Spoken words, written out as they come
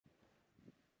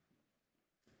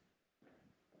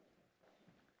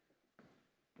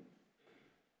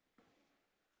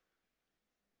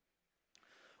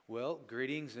Well,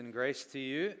 greetings and grace to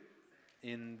you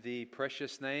in the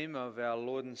precious name of our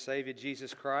Lord and Savior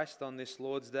Jesus Christ on this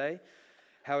Lord's Day.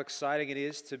 How exciting it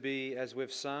is to be, as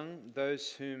we've sung,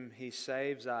 those whom He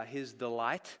saves are His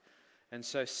delight. And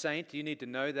so, saint, you need to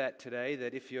know that today,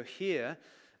 that if you're here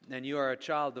and you are a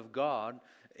child of God,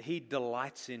 He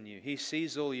delights in you. He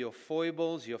sees all your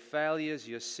foibles, your failures,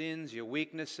 your sins, your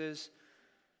weaknesses.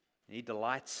 He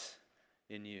delights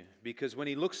in you, because when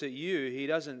He looks at you, He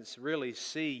doesn't really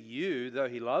see you, though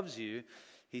He loves you.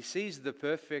 He sees the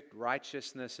perfect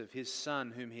righteousness of His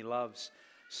Son, whom He loves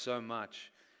so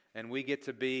much. And we get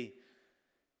to be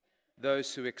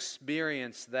those who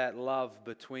experience that love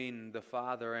between the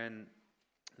Father and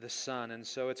the Son. And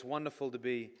so it's wonderful to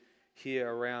be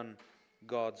here around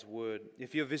God's Word.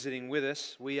 If you're visiting with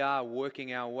us, we are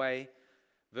working our way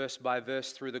verse by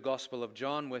verse through the Gospel of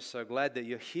John. We're so glad that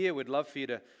you're here. We'd love for you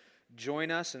to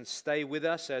join us and stay with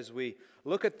us as we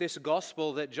look at this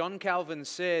gospel that John Calvin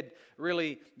said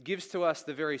really gives to us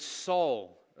the very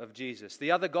soul of Jesus.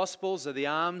 The other gospels are the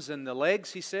arms and the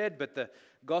legs, he said, but the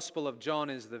Gospel of John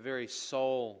is the very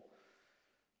soul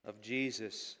of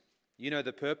Jesus. You know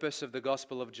the purpose of the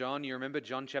Gospel of John. You remember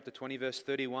John chapter 20 verse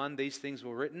 31, these things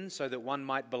were written so that one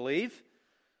might believe.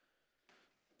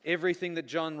 Everything that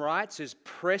John writes is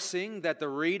pressing that the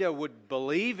reader would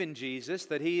believe in Jesus,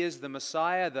 that He is the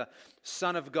Messiah, the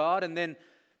Son of God, and then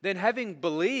having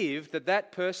believed,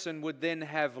 that person would then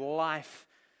have life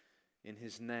in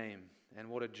His name. And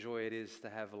what a joy it is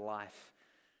to have life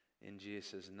in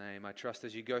Jesus' name. I trust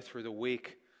as you go through the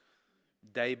week,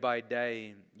 day by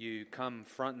day, you come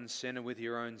front and center with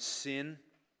your own sin,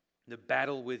 the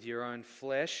battle with your own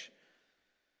flesh.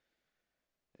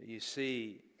 You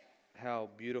see how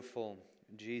beautiful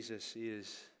Jesus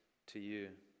is to you.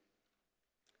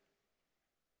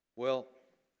 Well,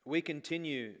 we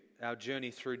continue our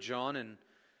journey through John, and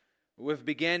we've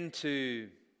begun to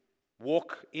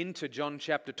walk into John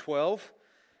chapter 12.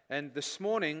 And this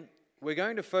morning, we're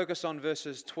going to focus on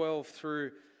verses 12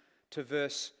 through to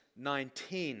verse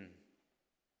 19.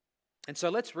 And so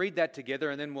let's read that together,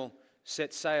 and then we'll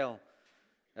set sail,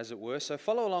 as it were. So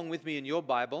follow along with me in your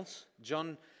Bibles,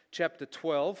 John chapter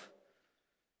 12.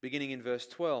 Beginning in verse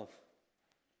 12.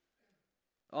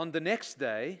 On the next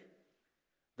day,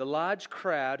 the large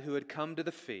crowd who had come to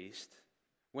the feast,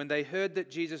 when they heard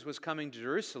that Jesus was coming to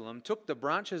Jerusalem, took the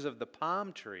branches of the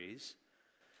palm trees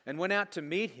and went out to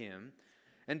meet Him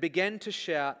and began to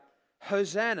shout,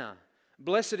 "Hosanna!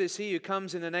 Blessed is He who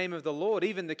comes in the name of the Lord,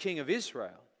 even the King of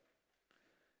Israel."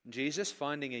 Jesus,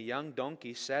 finding a young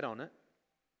donkey, sat on it,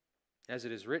 as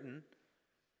it is written,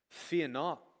 "Fear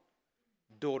not,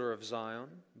 daughter of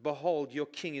Zion, behold, your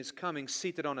king is coming,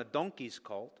 seated on a donkey's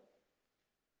colt."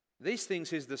 These things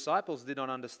His disciples did not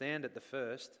understand at the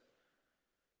first,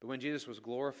 but when Jesus was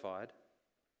glorified,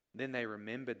 then they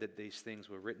remembered that these things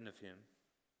were written of Him,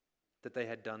 that they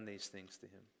had done these things to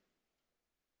Him.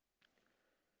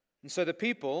 And so the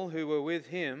people who were with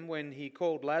Him when He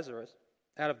called Lazarus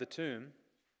out of the tomb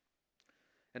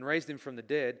and raised him from the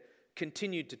dead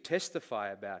continued to testify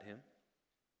about Him.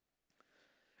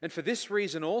 And for this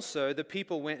reason also, the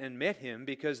people went and met Him,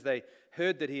 because they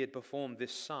heard that He had performed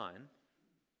this sign.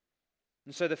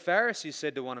 And so the Pharisees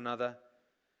said to one another,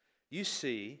 "You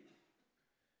see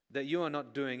that you are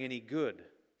not doing any good.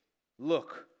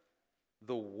 Look,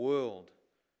 the world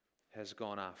has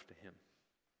gone after Him."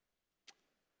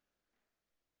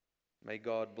 May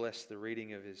God bless the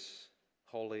reading of His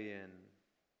holy and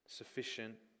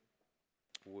sufficient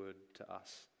word to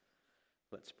us.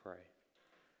 Let's pray.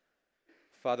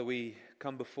 Father, we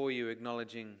come before You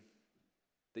acknowledging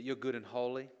that You're good and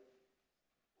holy,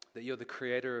 that You're the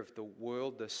creator of the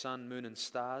world, the sun, moon, and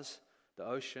stars, the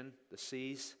ocean, the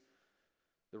seas,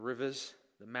 the rivers,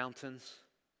 the mountains,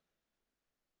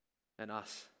 and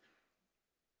us.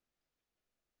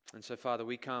 And so, Father,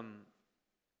 we come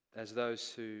as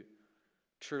those who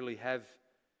truly have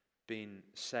been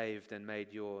saved and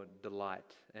made Your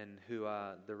delight, and who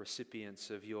are the recipients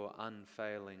of Your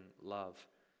unfailing love.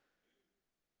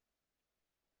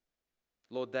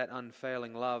 Lord, that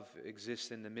unfailing love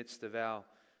exists in the midst of our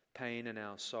pain and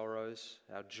our sorrows,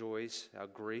 our joys, our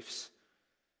griefs,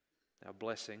 our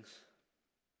blessings.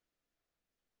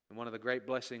 And one of the great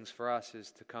blessings for us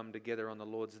is to come together on the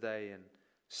Lord's Day and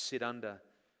sit under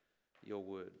Your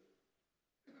word.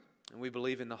 And we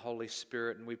believe in the Holy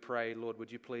Spirit, and we pray, Lord,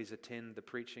 would You please attend the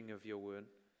preaching of Your word,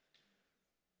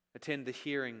 attend the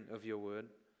hearing of Your word,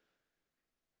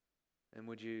 and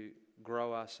would You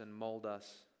grow us and mold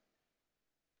us.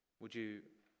 Would You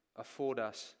afford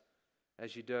us,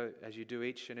 as you do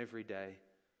each and every day,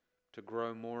 to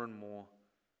grow more and more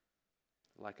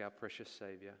like our precious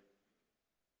Savior.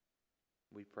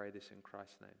 We pray this in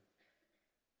Christ's name.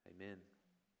 Amen.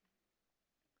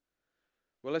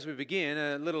 Well, as we begin,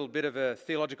 a little bit of a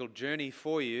theological journey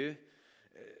for you.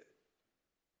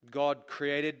 God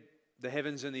created the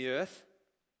heavens and the earth.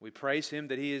 We praise Him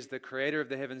that He is the creator of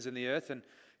the heavens and the earth, and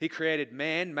He created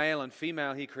man, male and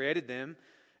female, He created them,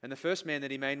 and the first man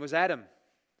that He made was Adam.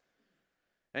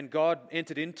 And God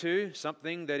entered into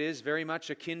something that is very much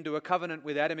akin to a covenant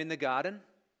with Adam in the garden.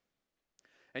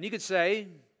 And you could say,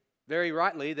 very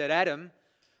rightly, that Adam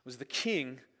was the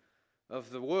king of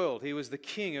the world. He was the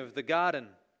king of the garden,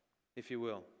 if you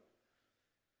will.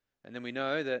 And then we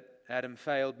know that Adam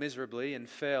failed miserably and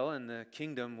fell, and the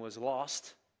kingdom was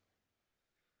lost.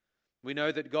 We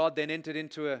know that God then entered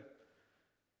into a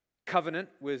covenant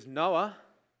with Noah,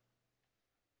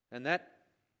 and that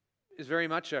is very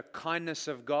much a kindness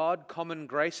of God, common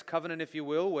grace covenant, if you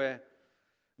will, where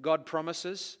God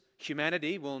promises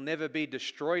humanity will never be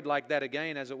destroyed like that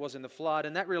again as it was in the flood.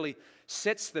 And that really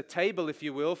sets the table, if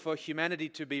you will, for humanity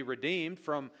to be redeemed.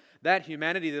 From that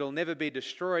humanity that will never be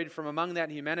destroyed, from among that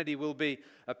humanity will be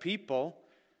a people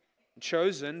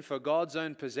chosen for God's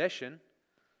own possession.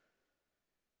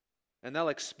 And they'll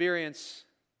experience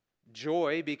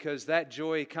joy, because that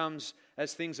joy comes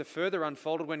as things are further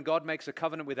unfolded when God makes a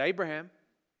covenant with Abraham.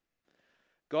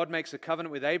 God makes a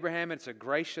covenant with Abraham. It's a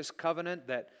gracious covenant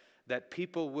that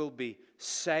people will be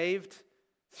saved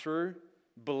through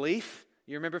belief.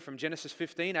 You remember from Genesis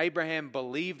 15, Abraham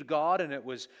believed God and it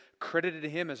was credited to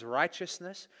him as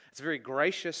righteousness. It's a very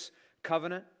gracious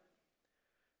covenant.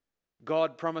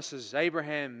 God promises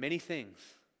Abraham many things.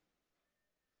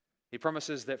 He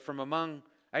promises that from among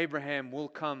Abraham will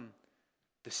come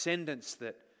descendants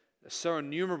that are so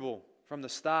innumerable from the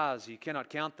stars you cannot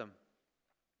count them.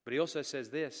 But he also says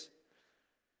this,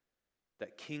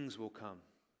 that kings will come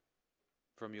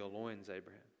from your loins,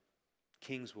 Abraham.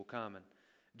 Kings will come. And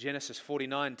Genesis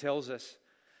 49 tells us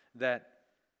that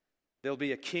there'll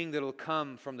be a king that will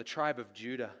come from the tribe of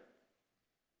Judah.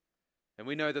 And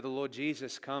we know that the Lord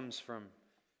Jesus comes from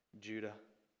Judah.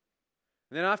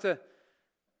 And then after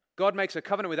God makes a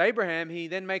covenant with Abraham, He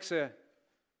then makes a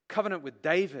covenant with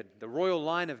David, the royal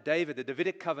line of David, the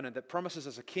Davidic covenant that promises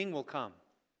us a king will come.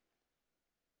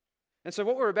 And so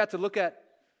what we're about to look at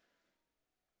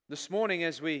this morning,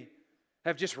 as we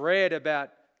have just read about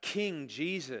King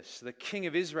Jesus, the King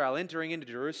of Israel, entering into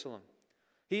Jerusalem.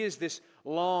 He is this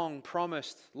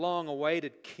long-promised,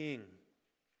 long-awaited King.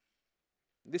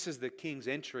 This is the King's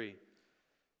entry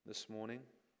this morning.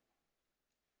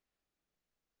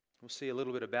 We'll see a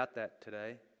little bit about that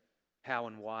today, how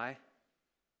and why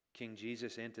King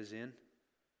Jesus enters in.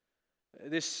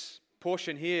 This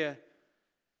portion here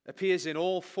appears in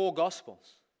all four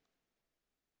Gospels.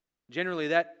 Generally,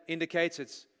 that indicates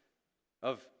it's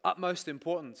of utmost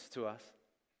importance to us.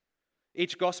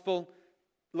 Each Gospel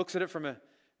looks at it from a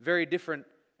very different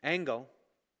angle.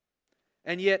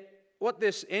 And yet, what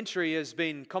this entry has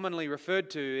been commonly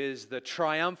referred to is the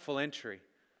triumphal entry.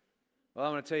 Well, I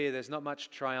want to tell you, there's not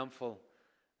much triumphal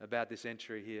about this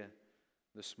entry here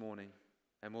this morning,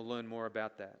 and we'll learn more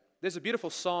about that. There's a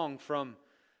beautiful song from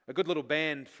a good little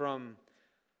band from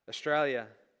Australia,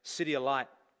 City of Light.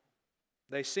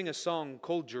 They sing a song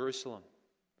called Jerusalem,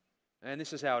 and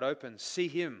this is how it opens. See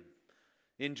Him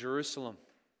in Jerusalem,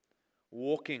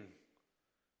 walking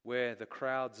where the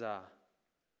crowds are.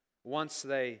 Once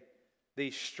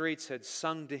these streets had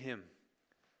sung to Him,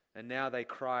 and now they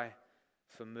cry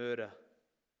for murder.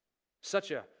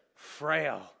 Such a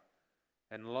frail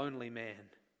and lonely man,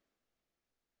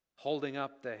 holding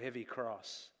up the heavy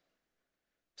cross.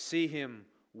 See Him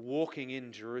walking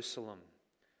in Jerusalem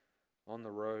on the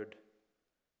road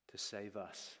to save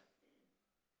us.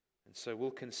 And so we'll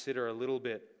consider a little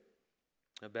bit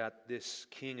about this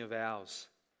King of ours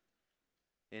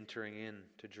entering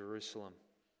into Jerusalem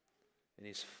in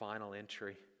His final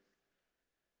entry.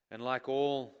 And like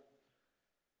all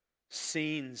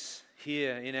scenes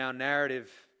here in our narrative,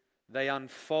 they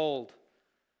unfold.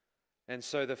 And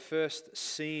so the first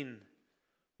scene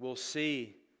we'll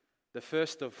see, the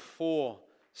first of four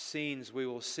scenes we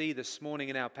will see this morning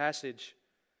in our passage,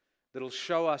 that'll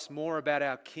show us more about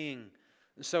our King,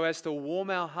 so as to warm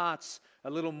our hearts a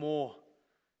little more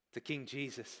to King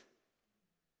Jesus.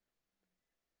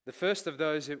 The first of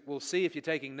those that we'll see, if you're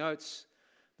taking notes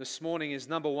this morning, is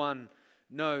number one,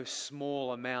 no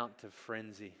small amount of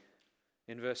frenzy.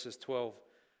 In verses 12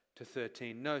 to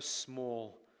 13, no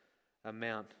small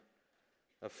amount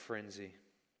of frenzy.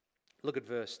 Look at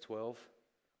verse 12.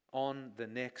 On the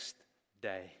next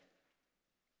day.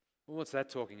 Well, what's that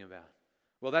talking about?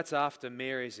 Well, that's after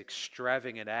Mary's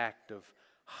extravagant act of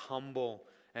humble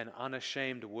and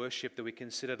unashamed worship that we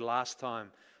considered last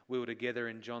time we were together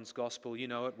in John's Gospel. You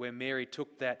know it, where Mary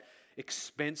took that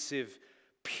expensive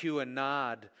pure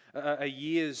nard, a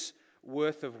year's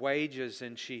worth of wages,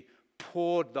 and she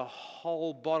poured the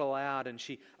whole bottle out, and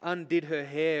she undid her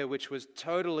hair, which was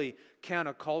totally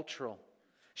countercultural.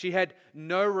 She had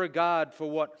no regard for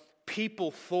what people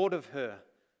thought of her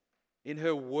in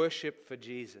her worship for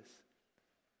Jesus.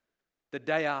 The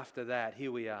day after that,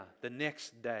 here we are, the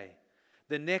next day.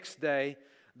 The next day,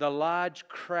 the large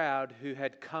crowd who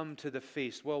had come to the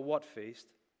feast. Well, what feast?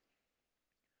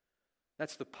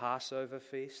 That's the Passover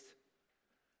feast.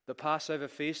 The Passover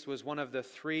feast was one of the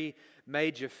three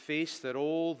major feasts that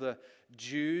all the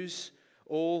Jews,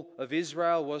 all of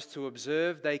Israel was to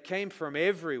observe. They came from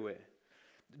everywhere.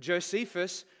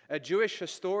 Josephus, a Jewish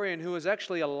historian who was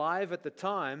actually alive at the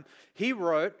time, he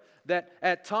wrote that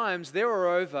at times there were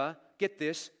over, get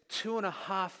this,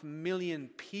 2.5 million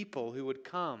people who would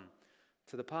come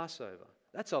to the Passover.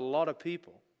 That's a lot of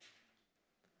people.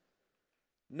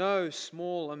 No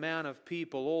small amount of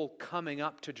people all coming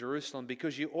up to Jerusalem,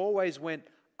 because you always went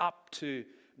up to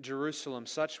Jerusalem.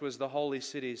 Such was the holy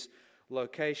city's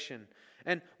location.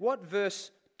 And what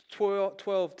verse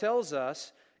 12 tells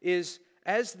us is,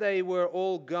 as they were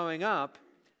all going up,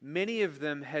 many of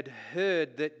them had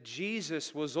heard that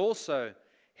Jesus was also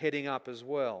heading up as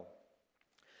well.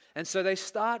 And so they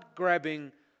start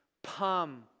grabbing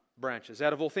palm branches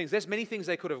out of all things. There's many things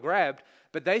they could have grabbed,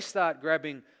 but they start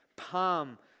grabbing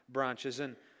palm branches.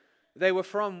 And they were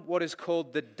from what is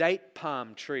called the date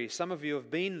palm tree. Some of you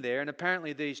have been there, and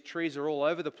apparently these trees are all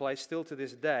over the place still to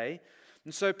this day.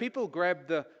 And so people grab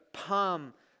the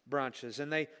palm branches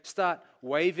and they start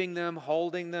waving them,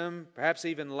 holding them, perhaps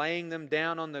even laying them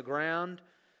down on the ground.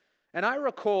 And I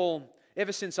recall,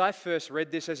 ever since I first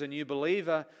read this as a new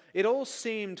believer, it all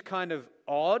seemed kind of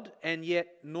odd and yet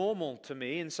normal to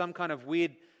me, in some kind of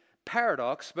weird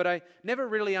paradox, but I never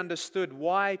really understood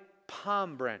why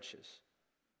palm branches.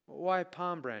 Why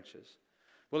palm branches?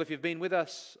 Well, if you've been with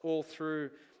us all through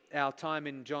our time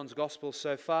in John's Gospel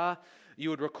so far, you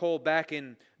would recall back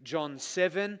in John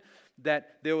 7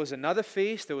 that there was another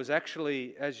feast. There was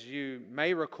actually, as you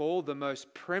may recall, the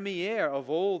most premier of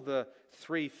all the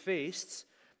three feasts.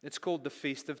 It's called the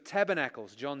Feast of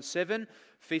Tabernacles. John 7,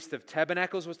 Feast of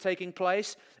Tabernacles was taking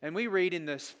place. And we read in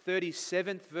this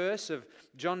 37th verse of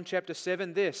John chapter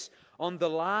 7 this: on the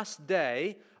last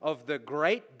day of the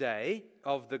great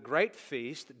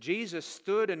feast, Jesus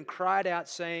stood and cried out,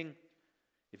 saying,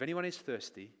 "If anyone is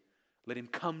thirsty, let him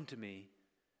come to me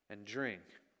and drink."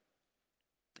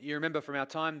 You remember from our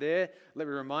time there, let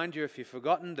me remind you, if you've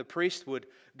forgotten, the priest would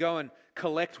go and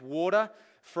collect water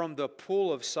from the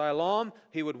pool of Siloam.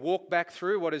 He would walk back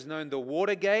through what is known the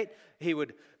water gate. He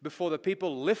would, before the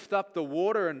people, lift up the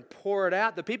water and pour it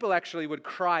out. The people actually would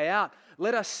cry out,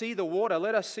 "Let us see the water,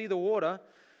 let us see the water."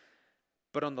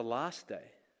 But on the last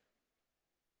day,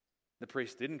 the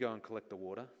priest didn't go and collect the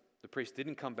water. The priest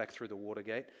didn't come back through the water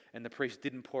gate, and the priest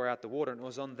didn't pour out the water. And it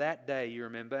was on that day, you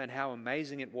remember, and how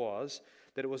amazing it was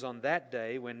that it was on that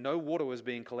day, when no water was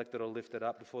being collected or lifted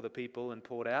up before the people and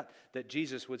poured out, that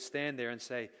Jesus would stand there and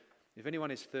say, "If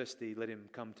anyone is thirsty, let him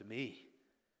come to me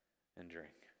and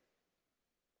drink."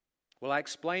 Well, I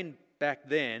explained back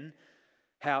then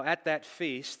how at that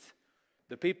feast,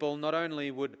 the people not only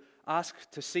would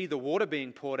ask to see the water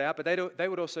being poured out, but they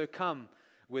would also come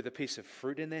with a piece of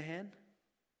fruit in their hand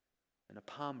and a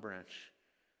palm branch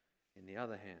in the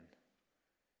other hand,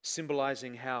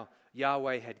 symbolizing how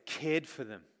Yahweh had cared for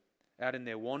them out in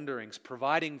their wanderings,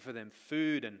 providing for them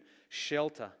food and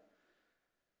shelter.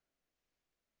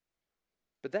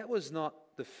 But that was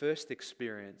not the first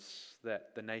experience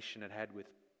that the nation had had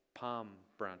with palm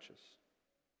branches,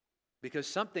 because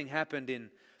something happened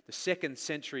in the 2nd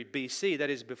century BC, that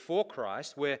is before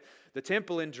Christ, where the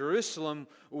temple in Jerusalem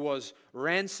was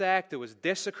ransacked, it was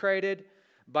desecrated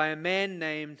by a man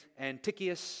named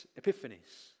Antiochus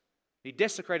Epiphanes. He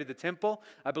desecrated the temple.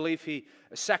 I believe he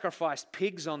sacrificed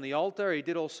pigs on the altar. He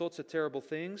did all sorts of terrible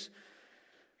things.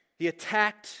 He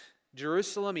attacked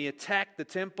Jerusalem. He attacked the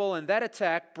temple, and that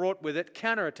attack brought with it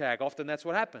counterattack. Often that's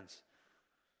what happens.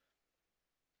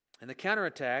 And the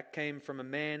counterattack came from a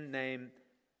man named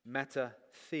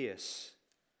Mattathias.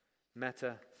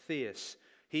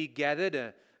 He gathered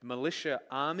a militia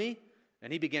army,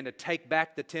 and he began to take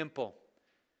back the temple.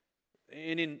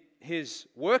 And in his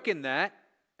work in that,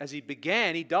 as he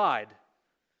began, he died.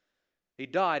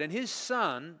 And his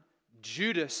son,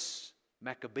 Judas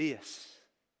Maccabeus,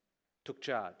 took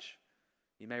charge.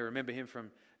 You may remember him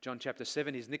from John chapter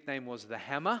 7. His nickname was the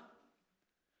Hammer.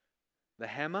 The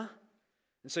Hammer.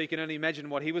 And so you can only imagine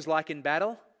what he was like in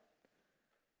battle.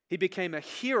 He became a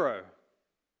hero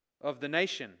of the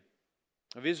nation.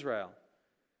 of Israel.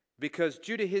 Because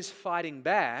due to his fighting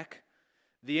back,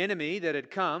 the enemy that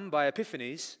had come by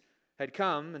Epiphanes had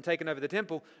come and taken over the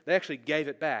temple. They actually gave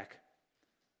it back.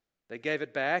 They gave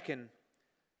it back, and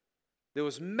there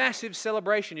was massive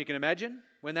celebration, you can imagine,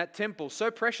 when that temple, so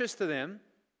precious to them,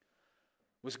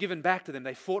 was given back to them.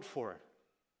 They fought for it.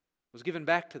 It was given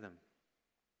back to them.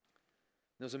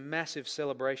 There was a massive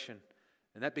celebration,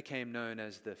 and that became known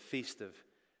as the Feast of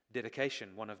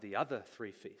Dedication, one of the other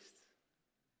 3 feasts.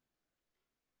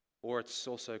 Or it's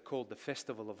also called the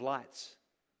Festival of Lights.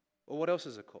 Or what else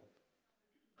is it called?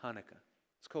 Hanukkah.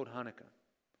 It's called Hanukkah.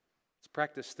 It's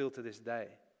practiced still to this day.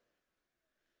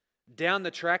 Down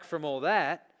the track from all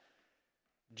that,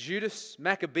 Judas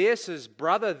Maccabeus'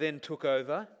 brother then took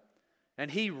over, and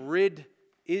he rid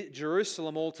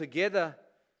Jerusalem altogether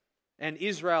and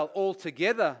Israel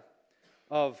altogether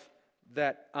of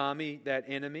that army, that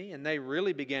enemy, and they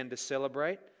really began to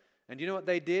celebrate. And you know what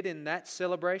they did in that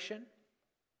celebration?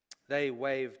 They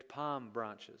waved palm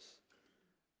branches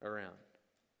around.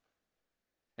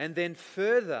 And then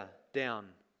further down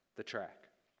the track,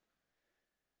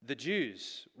 the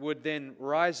Jews would then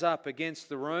rise up against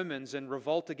the Romans and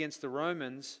revolt against the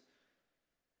Romans,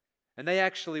 and they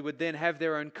actually would then have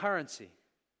their own currency.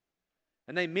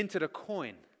 And they minted a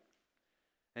coin.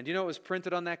 And you know what was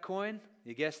printed on that coin?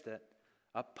 You guessed it.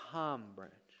 A palm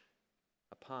branch.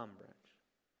 A palm branch.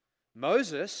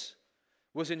 Moses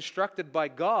was instructed by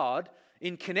God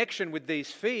in connection with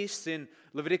these feasts in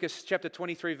Leviticus chapter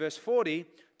 23 verse 40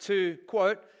 to,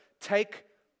 quote, take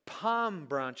palm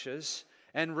branches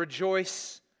and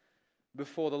rejoice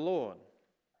before the Lord.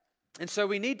 And so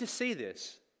we need to see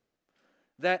this,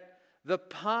 that the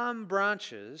palm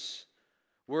branches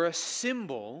were a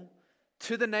symbol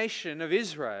to the nation of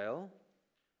Israel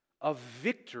of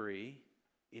victory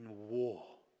in war,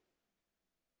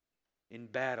 in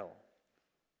battle.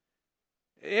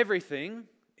 Everything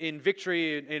in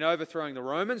victory in overthrowing the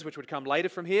Romans, which would come later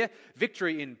from here,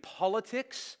 victory in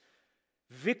politics,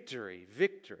 victory.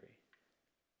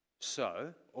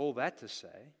 So, all that to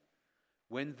say,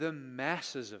 when the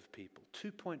masses of people,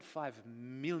 2.5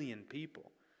 million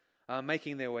people, are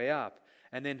making their way up,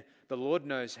 and then the Lord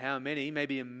knows how many,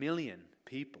 maybe 1 million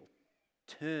people,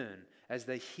 turn as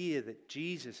they hear that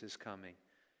Jesus is coming,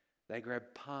 they grab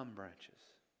palm branches.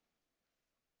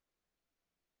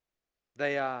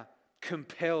 They are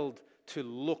compelled to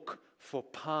look for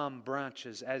palm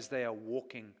branches as they are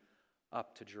walking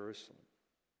up to Jerusalem,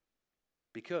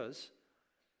 because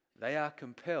they are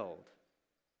compelled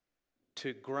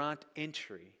to grant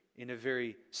entry in a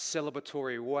very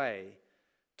celebratory way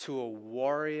to a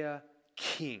warrior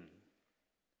king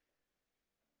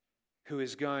who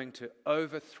is going to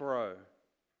overthrow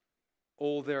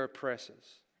all their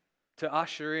oppressors, to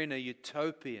usher in a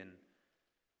utopian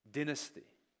dynasty.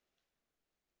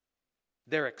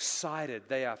 They're excited,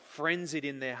 they are frenzied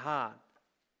in their heart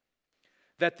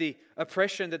that the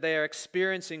oppression that they are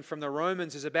experiencing from the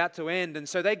Romans is about to end. And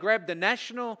so they grab the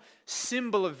national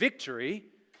symbol of victory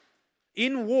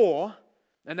in war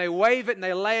and they wave it and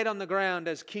they lay it on the ground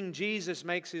as King Jesus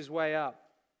makes his way up.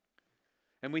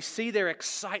 And we see their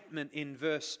excitement in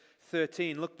verse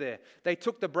 13. Look there. They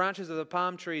took the branches of the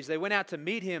palm trees, they went out to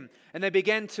meet him, and they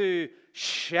began to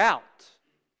shout,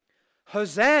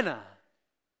 Hosanna!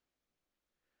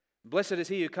 Blessed is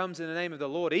he who comes in the name of the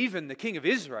Lord, even the King of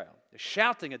Israel. They're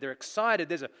shouting it. They're excited.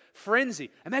 There's a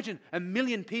frenzy. Imagine 1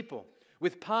 million people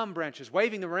with palm branches,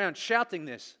 waving them around, shouting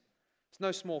this. It's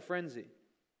no small frenzy.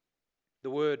 The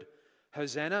word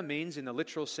Hosanna means, in the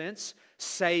literal sense,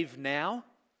 save now.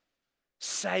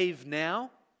 Save now.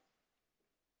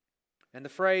 And the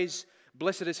phrase,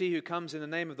 blessed is he who comes in the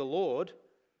name of the Lord,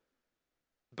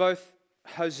 both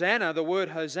Hosanna, the word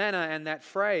Hosanna, and that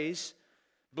phrase,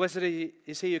 blessed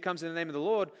is he who comes in the name of the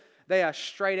Lord, they are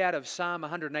straight out of Psalm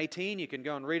 118. You can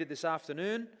go and read it this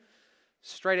afternoon.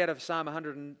 Straight out of Psalm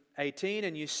 118.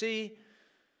 And you see,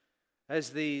 as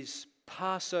these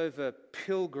Passover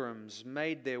pilgrims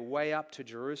made their way up to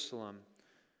Jerusalem,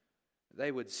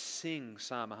 they would sing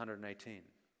Psalm 118.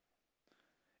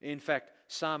 In fact,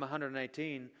 Psalm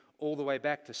 118, all the way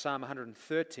back to Psalm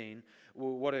 113,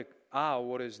 are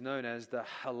what is known as the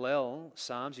Hallel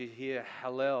Psalms. You hear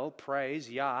Hallel, praise,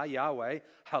 Yahweh,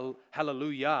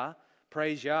 hallelujah,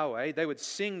 praise Yahweh. They would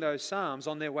sing those Psalms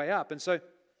on their way up. And so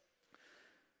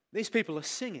these people are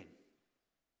singing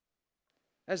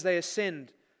as they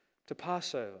ascend to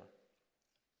Passover.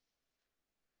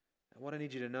 And what I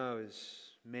need you to know is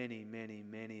many, many,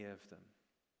 many of them,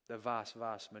 the vast,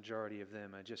 vast majority of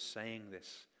them are just saying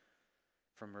this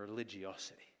from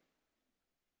religiosity.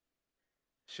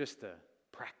 It's just a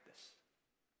practice,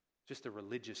 just a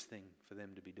religious thing for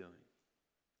them to be doing.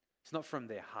 It's not from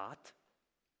their heart.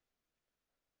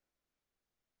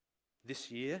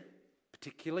 This year,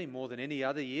 particularly more than any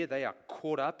other year, they are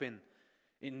caught up in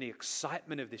the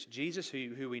excitement of this Jesus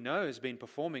who we know has been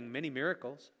performing many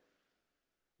miracles.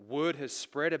 Word has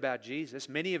spread about Jesus.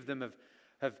 Many of them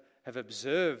have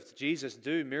observed Jesus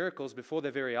do miracles before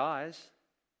their very eyes.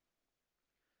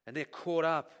 And they're caught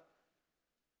up.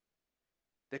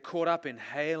 They're caught up in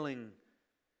hailing.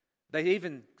 They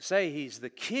even say he's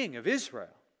the King of Israel.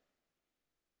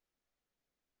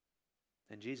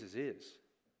 And Jesus is.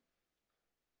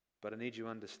 But I need you to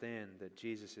understand that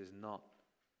Jesus is not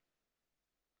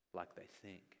like they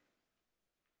think.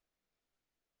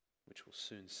 Which we'll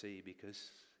soon see, because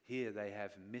here they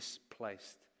have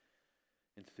misplaced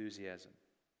enthusiasm.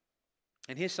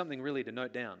 And here's something really to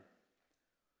note down.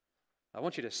 I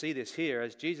want you to see this here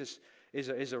as Jesus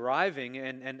is arriving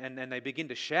and they begin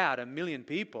to shout, 1 million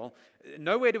people.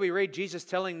 Nowhere do we read Jesus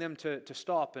telling them to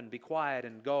stop and be quiet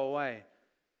and go away.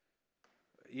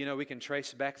 You know, we can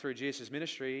trace back through Jesus'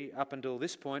 ministry up until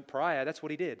this point prior. That's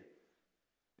what he did.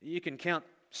 You can count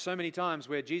so many times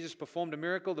where Jesus performed a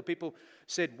miracle, the people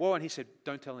said, whoa, and he said,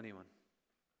 don't tell anyone.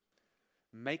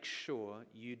 Make sure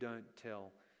you don't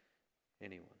tell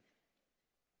anyone.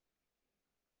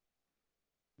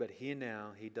 But here now,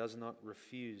 he does not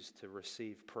refuse to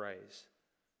receive praise.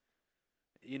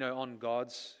 You know, on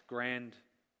God's grand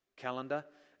calendar,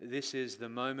 this is the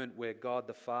moment where God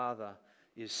the Father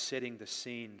is setting the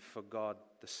scene for God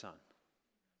the Son.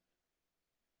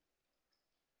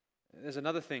 There's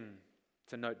another thing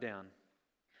to note down.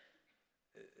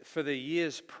 For the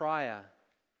years prior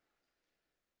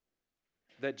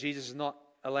that Jesus has not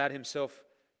allowed himself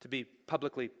to be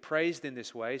publicly praised in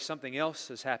this way, something else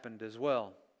has happened as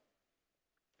well.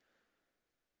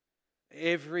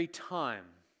 Every time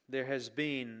there has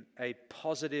been a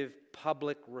positive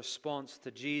public response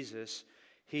to Jesus,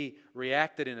 he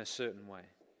reacted in a certain way.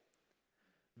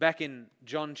 Back in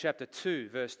John chapter 2,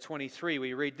 verse 23,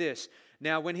 we read this.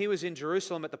 Now, when he was in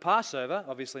Jerusalem at the Passover,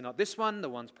 obviously not this one, the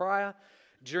ones prior,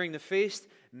 during the feast,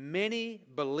 many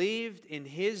believed in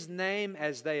his name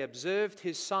as they observed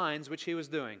his signs which he was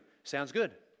doing. Sounds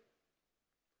good.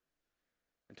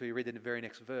 Until you read the very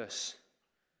next verse.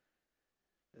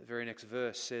 The very next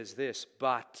verse says this,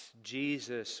 but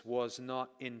Jesus was not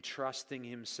entrusting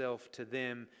himself to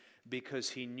them because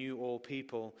he knew all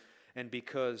people and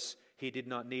because he did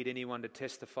not need anyone to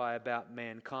testify about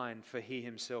mankind, for he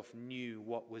himself knew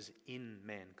what was in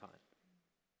mankind.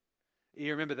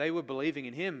 You remember, they were believing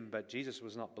in him, but Jesus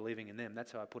was not believing in them.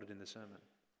 That's how I put it in the sermon.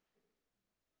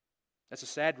 That's a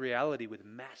sad reality with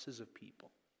masses of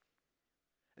people.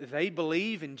 They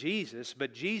believe in Jesus,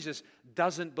 but Jesus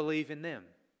doesn't believe in them.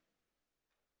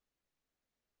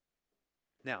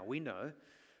 Now, we know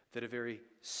that a very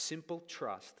simple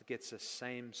trust gets the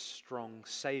same strong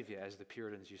Savior, as the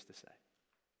Puritans used to say.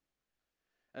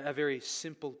 A very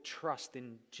simple trust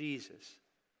in Jesus.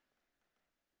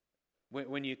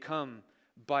 When you come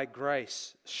by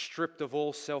grace, stripped of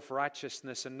all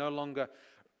self-righteousness and no longer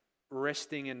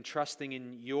resting and trusting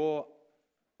in your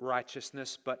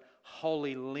righteousness, but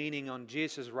wholly leaning on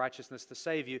Jesus' righteousness to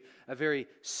save you, a very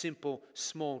simple,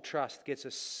 small trust gets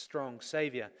a strong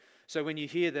Savior. So when you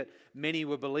hear that many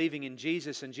were believing in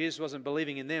Jesus and Jesus wasn't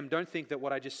believing in them, don't think that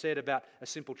what I just said about a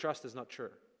simple trust is not true.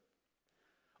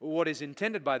 What is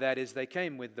intended by that is they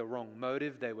came with the wrong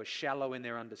motive. They were shallow in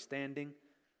their understanding.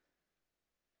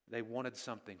 They wanted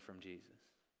something from Jesus.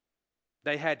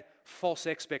 They had false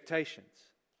expectations.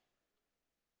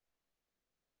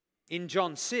 In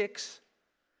John 6,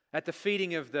 at the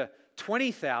feeding of the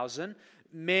 20,000,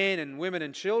 men and women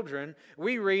and children,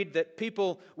 we read that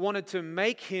people wanted to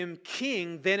make him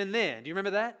king then and there. Do you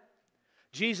remember that?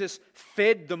 Jesus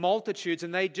fed the multitudes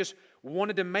and they just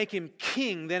wanted to make him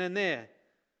king then and there.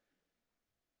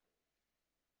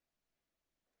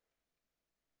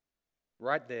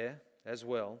 Right there as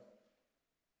well,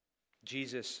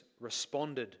 Jesus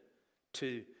responded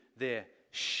to their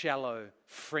shallow,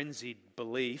 frenzied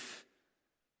belief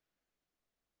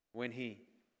when he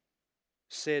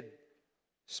said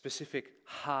specific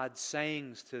hard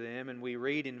sayings to them, and we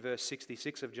read in verse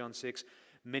 66 of John 6,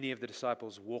 many of the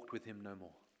disciples walked with him no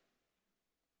more.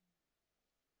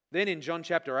 Then in John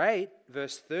chapter 8,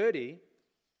 verse 30,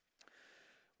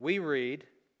 we read,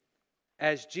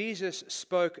 as Jesus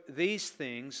spoke these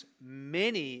things,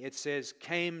 many, it says,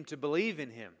 came to believe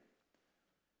in him.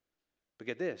 But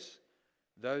get this,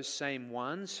 those same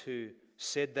ones who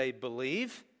said they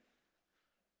believe,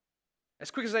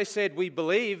 as quick as they said, we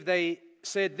believe, they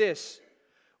said this,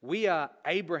 we are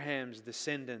Abraham's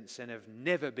descendants and have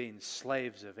never been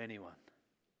slaves of anyone.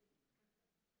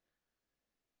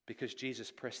 because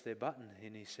Jesus pressed their button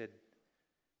and he said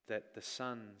that the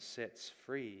Son sets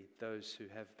free those who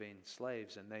have been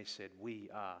slaves. And they said, we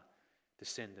are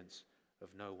descendants of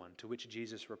no one. To which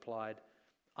Jesus replied,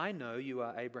 I know you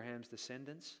are Abraham's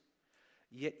descendants,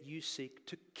 yet you seek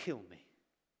to kill me,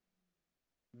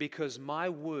 because my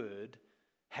word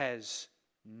has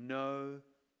no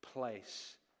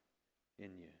place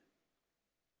in you.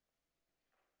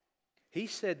 He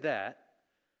said that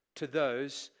to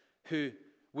those who,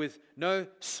 with no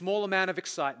small amount of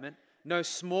excitement, no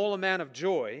small amount of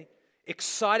joy,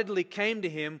 excitedly came to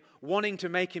him wanting to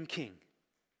make him king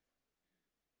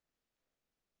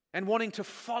and wanting to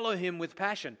follow him with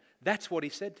passion. That's what he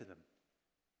said to them.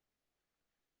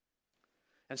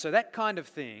 And so that kind of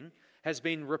thing has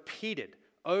been repeated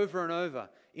over and over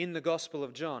in the Gospel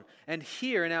of John. And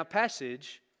here in our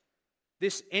passage,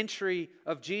 this entry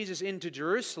of Jesus into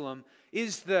Jerusalem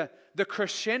is the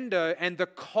crescendo and the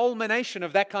culmination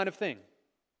of that kind of thing.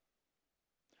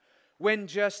 When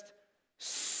just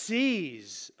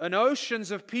seas and oceans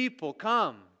of people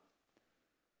come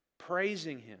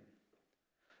praising him,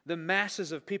 the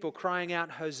masses of people crying out,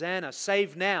 Hosanna,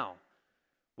 save now,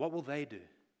 what will they do?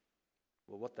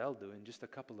 Well, what they'll do in just a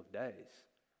couple of days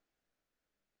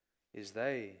is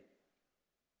they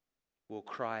will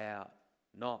cry out,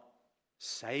 not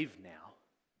save now,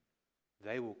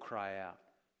 they will cry out,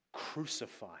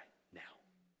 crucify now.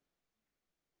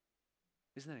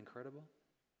 Isn't that incredible?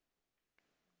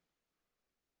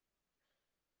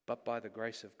 But by the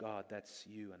grace of God, that's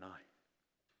you and I.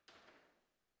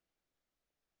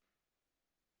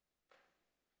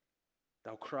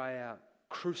 They'll cry out,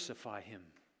 crucify him.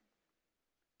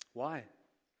 Why?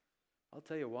 I'll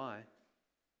tell you why.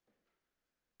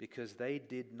 Because they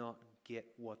did not get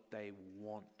what they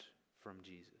want from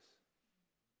Jesus.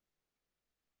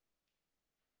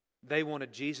 They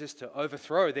wanted Jesus to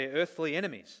overthrow their earthly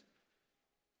enemies.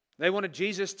 They wanted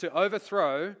Jesus to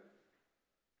overthrow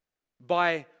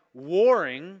by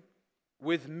warring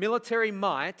with military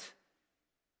might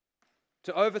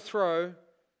to overthrow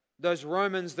those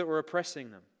Romans that were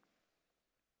oppressing them.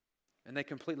 And they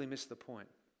completely missed the point,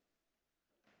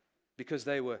 because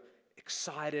they were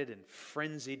excited and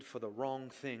frenzied for the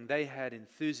wrong thing. They had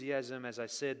enthusiasm, as I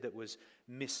said, that was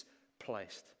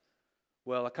misplaced.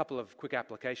 Well, a couple of quick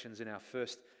applications in our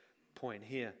first point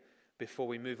here before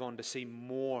we move on to see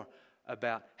more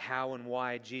about how and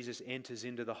why Jesus enters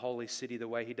into the holy city the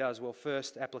way he does. Well,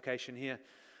 first application here.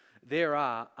 There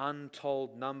are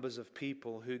untold numbers of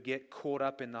people who get caught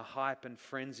up in the hype and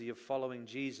frenzy of following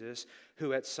Jesus,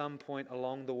 who at some point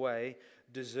along the way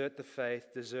desert the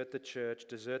faith, desert the church,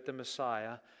 desert the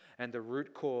Messiah, and the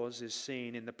root cause is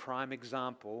seen in the prime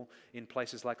example in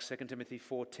places like 2 Timothy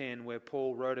 4:10, where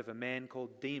Paul wrote of a man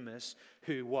called Demas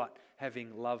who, what?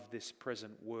 Having loved this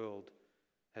present world,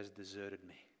 has deserted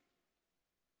me.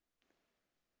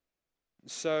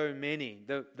 So many,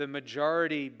 the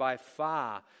majority by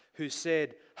far, who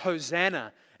said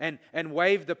Hosanna and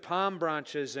waved the palm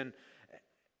branches and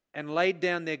laid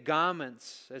down their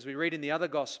garments, as we read in the other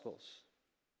Gospels,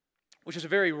 which is a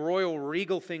very royal,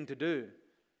 regal thing to do.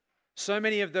 So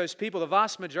many of those people, the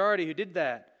vast majority who did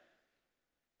that,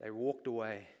 they walked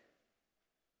away.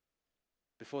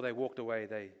 Before they walked away,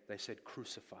 they said,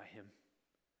 crucify him.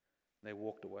 They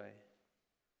walked away.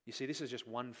 You see, this is just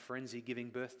one frenzy giving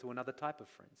birth to another type of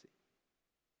frenzy.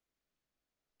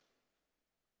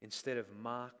 Instead of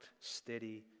marked,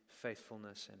 steady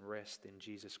faithfulness and rest in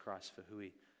Jesus Christ for who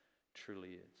he truly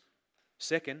is.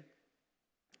 Second,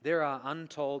 there are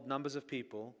untold numbers of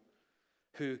people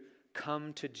who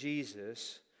come to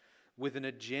Jesus with an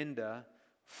agenda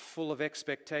full of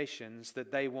expectations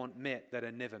that they want met that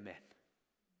are never met.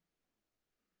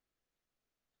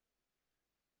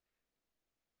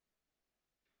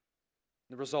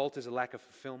 The result is a lack of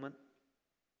fulfillment.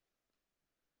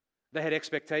 They had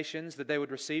expectations that they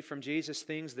would receive from Jesus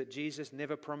things that Jesus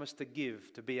never promised to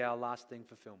give to be our lasting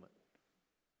fulfillment.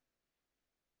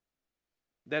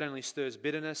 That only stirs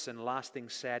bitterness and lasting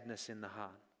sadness in the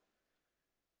heart.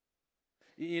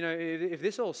 You know, if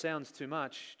this all sounds too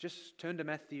much, just turn to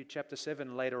Matthew chapter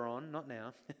 7 later on, not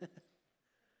now,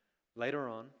 later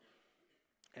on,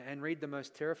 and read the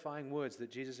most terrifying words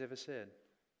that Jesus ever said.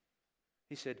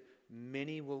 He said,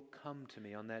 many will come to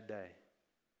me on that day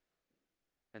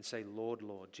and say, Lord,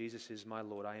 Lord, Jesus is my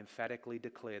Lord. I emphatically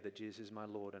declare that Jesus is my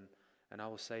Lord, and I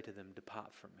will say to them,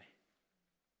 depart from me.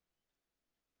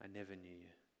 I never knew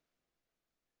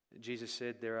you. Jesus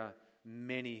said there are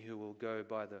many who will go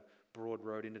by the broad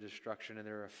road into destruction, and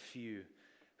there are a few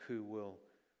who will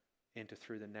enter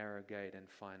through the narrow gate and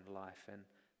find life. And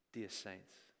dear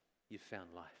saints, you found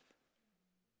life.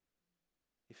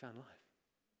 You found life.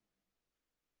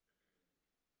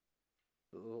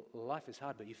 Life is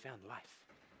hard, but you found life.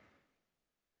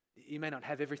 You may not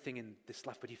have everything in this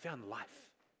life, but you found life.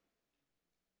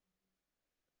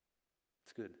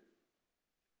 It's good.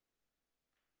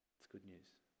 It's good news.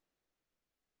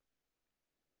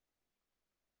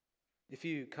 If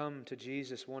you come to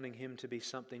Jesus wanting him to be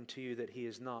something to you that he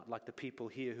is not, like the people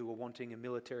here who are wanting a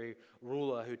military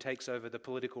ruler who takes over the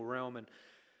political realm and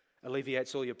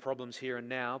alleviates all your problems here and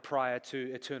now prior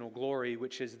to eternal glory,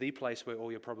 which is the place where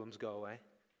all your problems go away.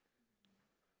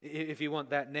 If you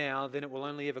want that now, then it will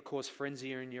only ever cause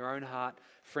frenzy in your own heart,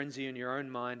 frenzy in your own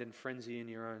mind, and frenzy in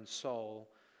your own soul.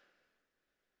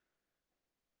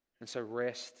 And so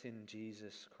rest in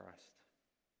Jesus Christ.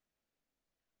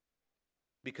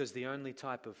 Because the only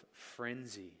type of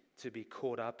frenzy to be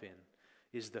caught up in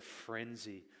is the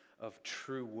frenzy of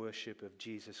true worship of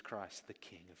Jesus Christ, the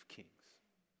King of Kings.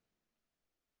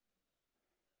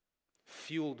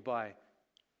 Fueled by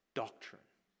doctrine,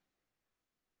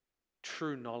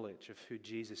 true knowledge of who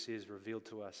Jesus is revealed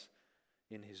to us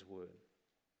in his word.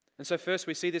 And so first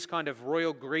we see this kind of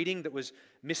royal greeting that was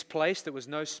misplaced, that was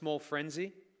no small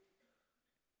frenzy.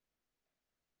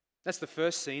 That's the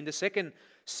first scene. The second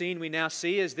scene we now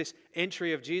see as this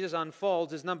entry of Jesus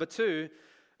unfolds is number 2.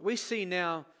 We see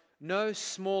now no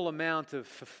small amount of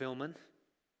fulfillment.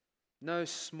 No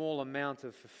small amount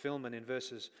of fulfillment in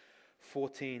verses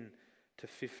 14 to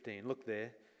 15. Look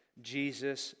there.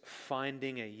 Jesus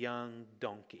finding a young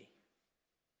donkey.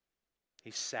 He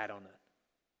sat on it.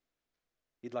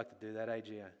 You'd like to do that,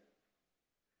 Gio?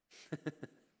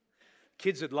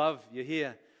 Kids would love, you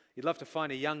hear, you'd love to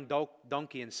find a young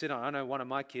donkey and sit on it. I know one of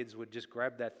my kids would just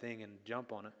grab that thing and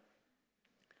jump on it.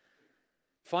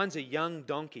 Finds a young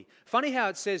donkey. Funny how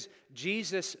it says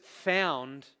Jesus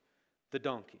found the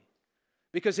donkey.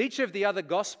 Because each of the other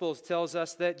Gospels tells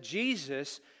us that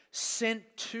Jesus sent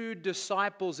 2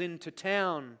 disciples into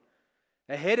town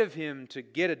ahead of him to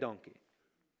get a donkey.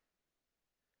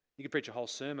 You could preach a whole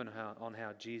sermon on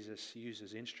how Jesus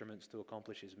uses instruments to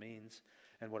accomplish his means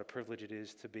and what a privilege it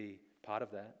is to be part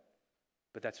of that.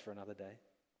 But that's for another day.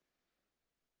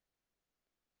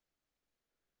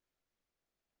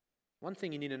 One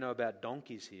thing you need to know about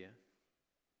donkeys here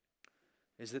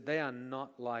is that they are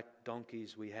not like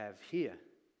donkeys we have here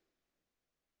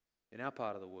in our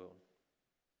part of the world.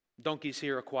 Donkeys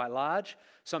here are quite large.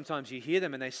 Sometimes you hear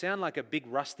them and they sound like a big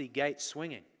rusty gate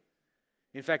swinging.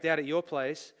 In fact, out at your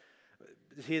place,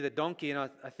 you hear the donkey and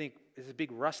I think there's a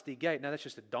big rusty gate. No, that's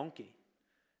just a donkey.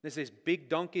 There's these big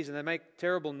donkeys and they make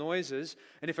terrible noises.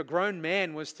 And if a grown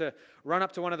man was to run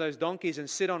up to one of those donkeys and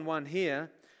sit on one here,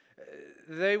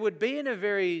 they would be in a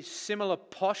very similar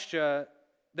posture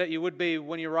that you would be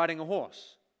when you're riding a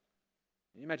horse.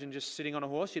 You imagine just sitting on a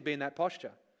horse, you'd be in that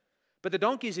posture. But the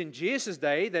donkeys in Jesus'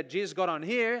 day that Jesus got on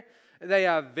here, they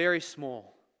are very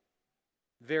small.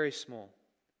 Very small.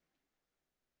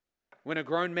 When a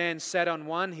grown man sat on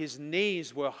one, his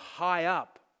knees were high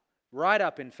up. Right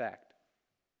up, in fact.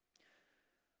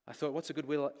 I thought, what's a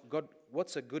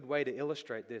good way to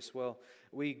illustrate this? Well,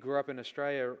 we grew up in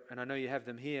Australia, and I know you have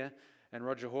them here, and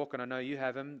Roger Hawke, and I know you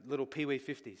have them, little Pee-wee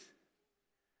 50s.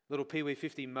 Little Pee-wee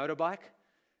 50 motorbike.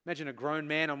 Imagine a grown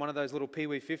man on one of those little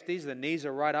Pee-wee 50s. The knees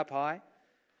are right up high.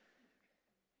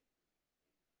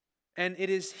 And it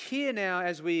is here now,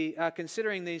 as we are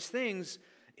considering these things,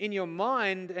 in your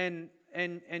mind and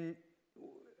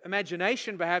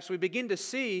imagination perhaps, we begin to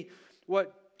see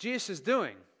what Jesus is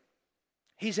doing.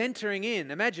 He's entering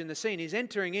in. Imagine the scene. He's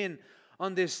entering in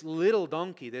on this little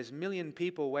donkey. There's a million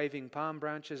people waving palm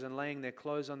branches and laying their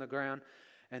clothes on the ground.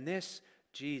 And there's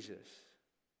Jesus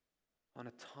on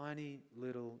a tiny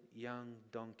little young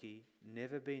donkey,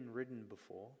 never been ridden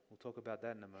before. We'll talk about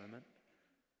that in a moment.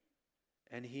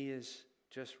 And he is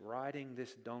just riding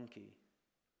this donkey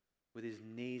with his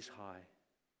knees high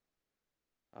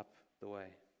up the way.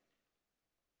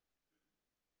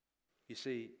 You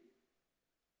see,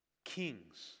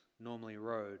 kings normally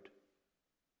rode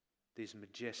these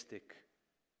majestic,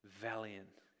 valiant,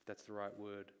 if that's the right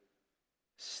word,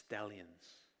 stallions.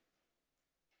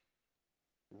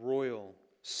 Royal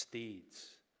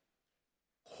steeds.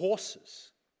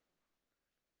 Horses.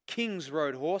 Kings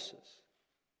rode horses.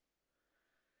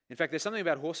 In fact, there's something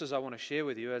about horses I want to share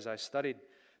with you as I studied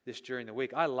this during the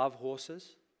week. I love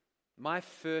horses. My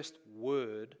first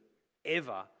word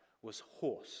ever was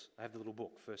horse. I have the little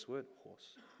book, first word,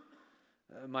 horse.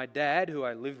 My dad, who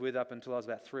I lived with up until I was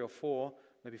about 3 or 4,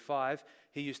 maybe 5,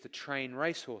 he used to train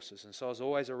race horses, and so I was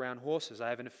always around horses. I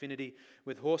have an affinity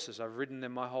with horses. I've ridden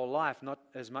them my whole life, not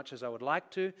as much as I would like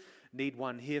to. Need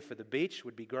one here for the beach,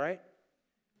 would be great.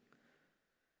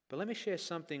 But let me share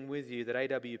something with you that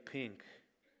A.W. Pink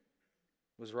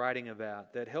was writing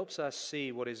about that helps us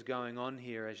see what is going on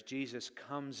here as Jesus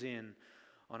comes in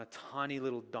on a tiny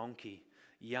little donkey,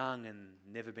 young and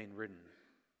never been ridden.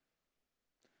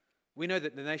 We know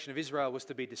that the nation of Israel was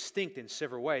to be distinct in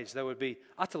several ways. They would be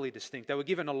utterly distinct. They were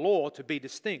given a law to be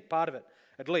distinct, part of it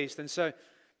at least. And so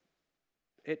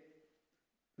it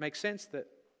makes sense that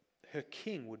her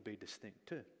king would be distinct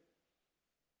too.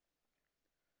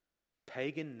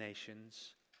 Pagan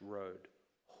nations rode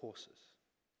horses.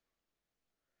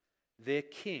 Their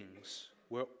kings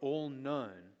were all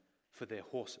known for their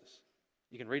horses.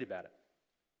 You can read about it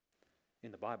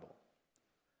in the Bible.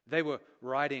 They were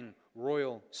riding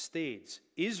royal steeds.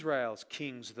 Israel's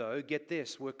kings, though, get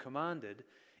this, were commanded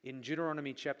in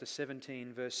Deuteronomy chapter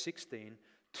 17, verse 16,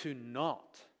 to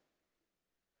not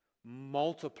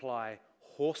multiply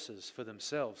horses for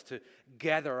themselves, to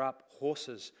gather up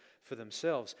horses for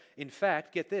themselves. In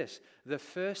fact, get this, the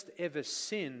first ever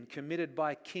sin committed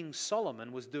by King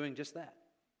Solomon was doing just that.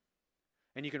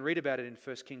 And you can read about it in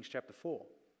 1 Kings chapter 4.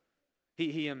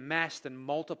 He amassed and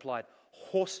multiplied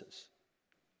horses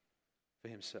for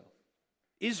himself.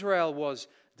 Israel was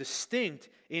distinct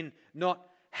in not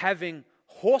having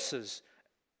horses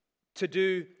to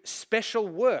do special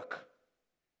work,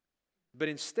 but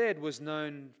instead was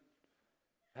known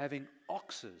having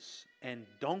oxes and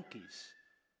donkeys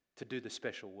to do the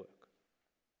special work.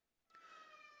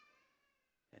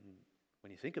 And when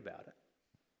you think about it,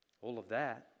 all of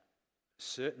that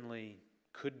certainly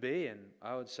could be, and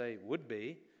I would say would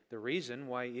be, the reason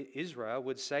why Israel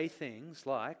would say things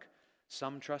like,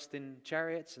 some trust in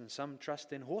chariots and some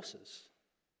trust in horses,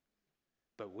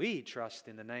 but we trust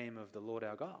in the name of the Lord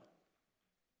our God.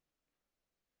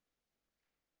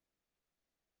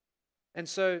 And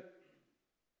so,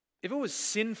 if it was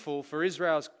sinful for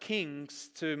Israel's kings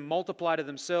to multiply to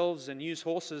themselves and use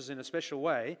horses in a special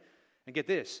way, and get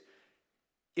this,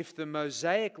 if the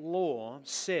Mosaic law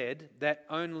said that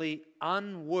only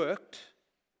unridden,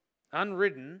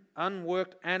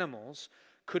 unworked animals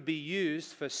could be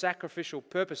used for sacrificial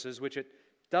purposes, which it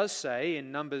does say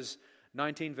in Numbers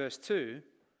 19 verse 2,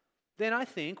 then I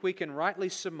think we can rightly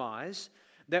surmise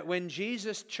that when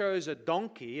Jesus chose a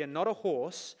donkey and not a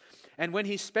horse, and when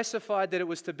he specified that it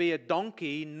was to be a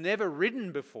donkey never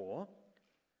ridden before,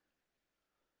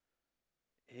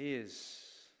 he is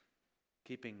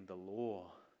keeping the law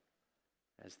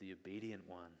as the obedient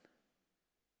one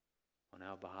on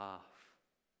our behalf.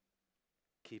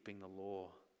 Keeping the law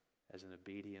as an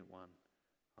obedient one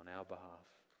on our behalf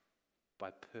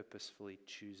by purposefully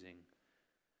choosing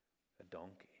a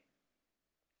donkey.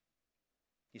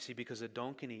 You see, because a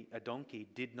donkey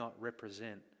did not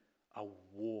represent a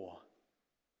war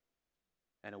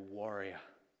and a warrior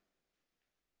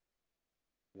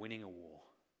winning a war.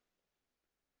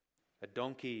 A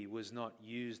donkey was not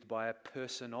used by a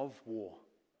person of war.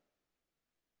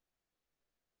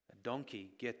 A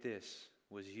donkey, get this,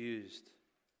 was used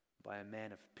by a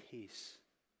man of peace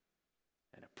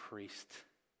and a priest.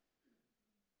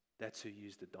 That's who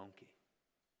used a donkey.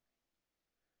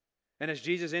 And as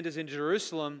Jesus enters into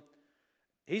Jerusalem,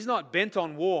 he's not bent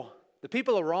on war. The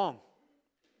people are wrong.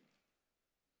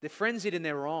 They're frenzied and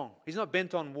they're wrong. He's not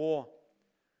bent on war.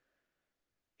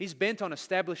 He's bent on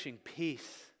establishing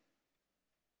peace.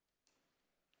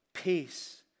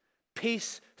 Peace.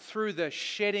 Peace through the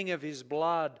shedding of his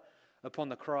blood upon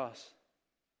the cross,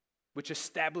 which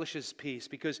establishes peace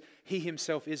because he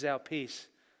himself is our peace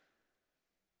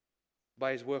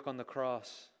by his work on the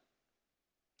cross.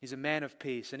 He's a man of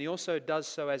peace, and he also does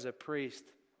so as a priest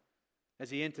as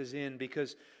he enters in,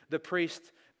 because the priest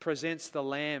presents the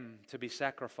lamb to be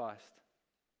sacrificed.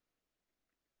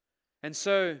 And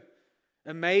so,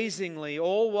 amazingly,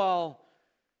 all while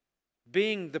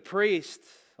being the priest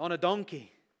on a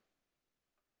donkey,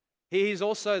 he is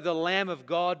also the Lamb of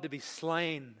God to be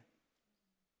slain.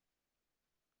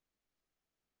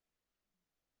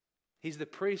 He's the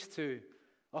priest who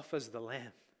offers the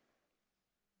lamb.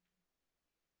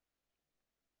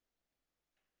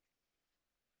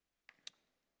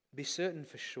 Be certain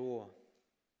for sure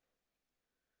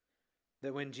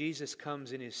that when Jesus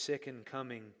comes in his second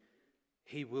coming,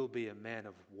 he will be a man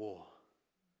of war,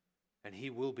 and he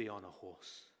will be on a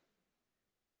horse,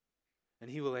 and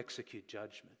he will execute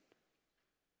judgment.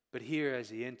 But here, as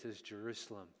he enters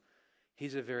Jerusalem,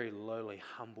 he's a very lowly,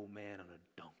 humble man on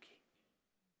a donkey.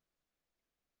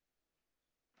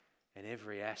 In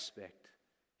every aspect,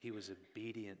 he was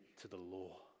obedient to the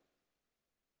law.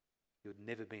 He had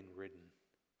never been ridden.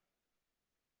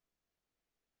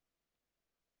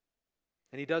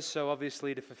 And he does so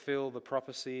obviously to fulfill the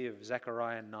prophecy of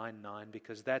Zechariah 9:9,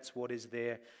 because that's what is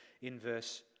there in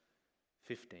verse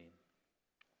 15.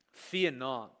 Fear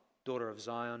not, daughter of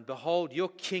Zion. Behold, your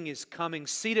king is coming,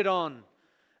 seated on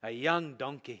a young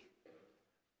donkey.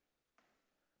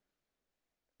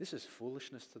 This is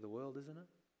foolishness to the world, isn't it?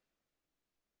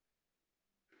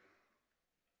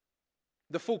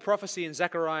 The full prophecy in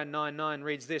Zechariah 9:9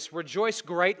 reads this: Rejoice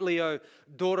greatly, O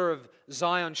daughter of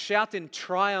Zion. Shout in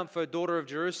triumph, O daughter of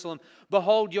Jerusalem.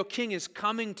 Behold, your king is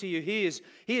coming to you. He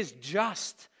is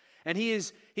just, and he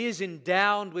is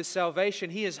endowed with salvation.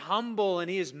 He is humble, and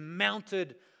he is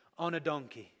mounted on a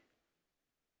donkey.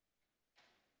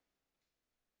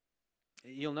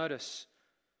 You'll notice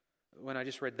when I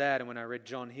just read that and when I read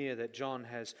John here that John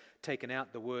has taken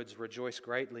out the words rejoice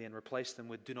greatly and replaced them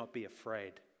with do not be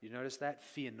afraid. You notice that?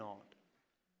 Fear not.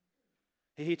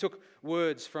 He took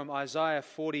words from Isaiah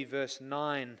 40 verse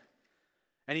 9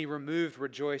 and he removed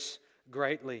rejoice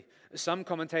greatly. Some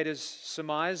commentators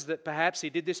surmise that perhaps he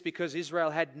did this because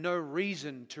Israel had no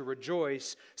reason to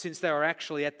rejoice since they were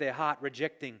actually at their heart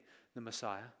rejecting the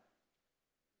Messiah.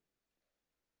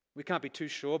 We can't be too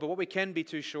sure, but what we can be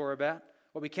sure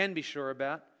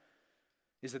about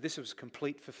is that this was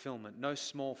complete fulfillment, no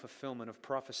small fulfillment of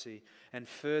prophecy, and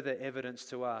further evidence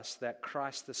to us that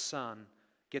Christ the Son,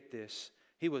 get this,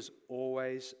 he was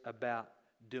always about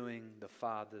doing the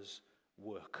Father's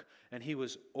work. And he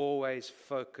was always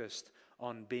focused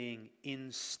on being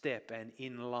in step and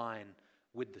in line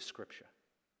with the Scripture.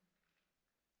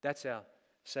 That's our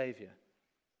Savior.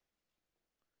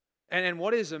 And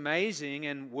what is amazing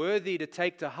and worthy to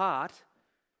take to heart,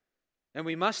 and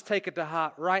we must take it to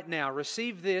heart right now.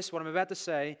 Receive this, what I'm about to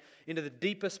say, into the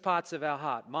deepest parts of our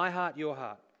heart. My heart, your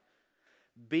heart.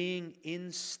 Being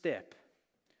in step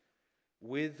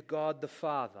with God the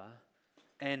Father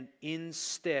and in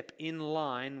step, in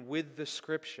line with the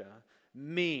Scripture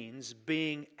means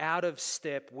being out of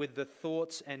step with the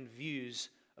thoughts and views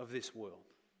of this world.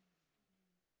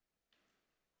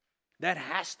 That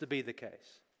has to be the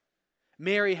case.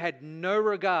 Mary had no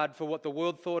regard for what the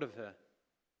world thought of her.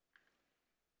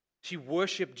 She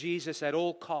worshipped Jesus at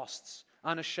all costs,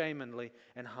 unashamedly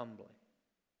and humbly.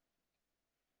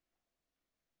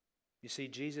 You see,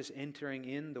 Jesus entering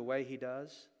in the way he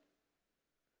does,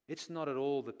 it's not at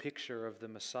all the picture of the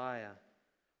Messiah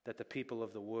that the people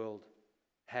of the world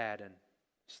had and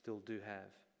still do have.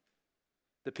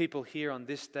 The people here on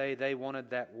this day, they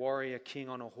wanted that warrior king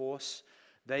on a horse.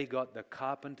 They got the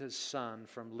carpenter's son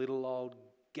from little old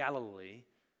Galilee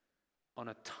on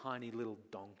a tiny little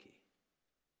donkey.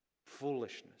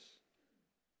 Foolishness.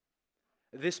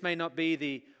 This may not be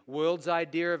the world's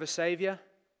idea of a savior.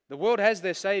 The world has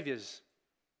their saviors.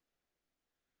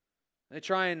 They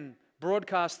try and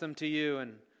broadcast them to you,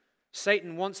 and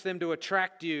Satan wants them to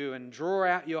attract you and draw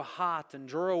out your heart and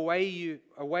draw you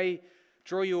away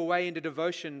into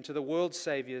devotion to the world's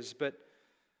saviors. But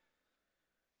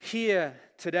here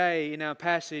today in our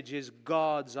passage is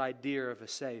God's idea of a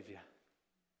Savior.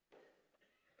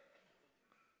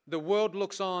 The world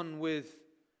looks on with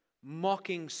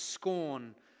mocking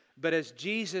scorn, but as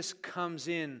Jesus comes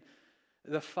in,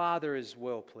 the Father is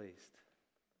well pleased.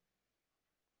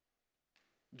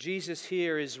 Jesus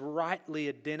here is rightly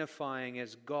identifying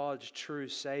as God's true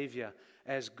Savior,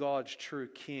 as God's true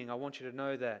King. I want you to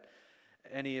know that.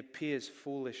 And he appears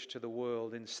foolish to the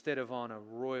world instead of on a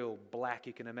royal black,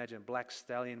 you can imagine, black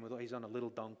stallion, he's on a little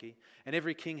donkey. And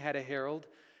every king had a herald,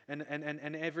 and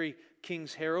every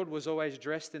king's herald was always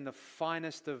dressed in the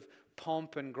finest of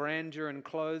pomp and grandeur and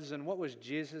clothes. And what was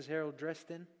Jesus' herald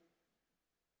dressed in?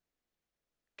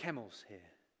 Camel's hair.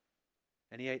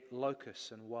 And he ate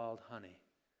locusts and wild honey.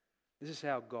 This is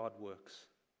how God works.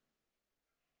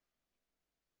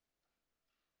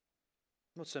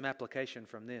 What's some application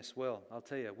from this? Well, I'll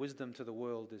tell you, wisdom to the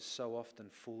world is so often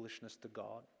foolishness to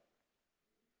God.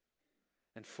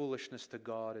 And foolishness to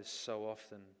God is so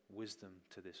often wisdom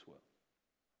to this world.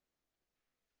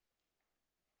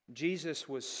 Jesus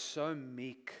was so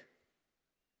meek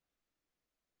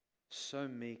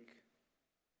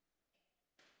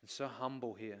and so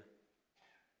humble here.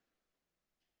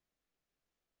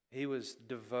 He was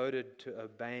devoted to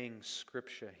obeying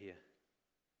Scripture here.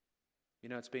 You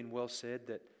know, it's been well said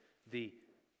that the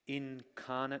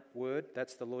incarnate Word,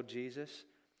 that's the Lord Jesus,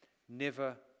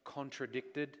 never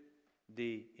contradicted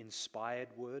the inspired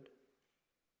Word.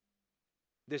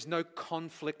 There's no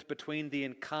conflict between the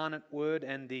incarnate Word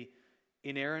and the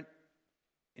inerrant,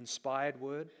 inspired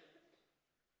Word.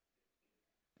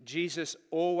 Jesus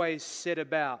always set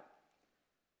about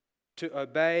to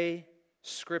obey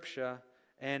Scripture,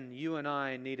 and you and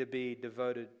I need to be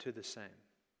devoted to the same.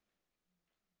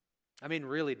 I mean,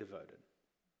 really devoted.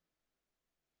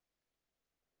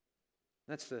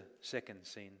 That's the second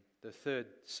scene. The third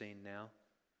scene now,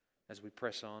 as we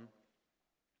press on.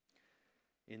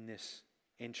 in this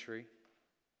entry.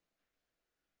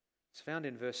 It's found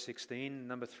in verse 16,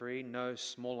 number 3, no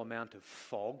small amount of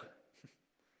fog.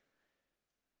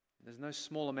 There's no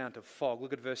small amount of fog.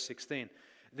 Look at verse 16.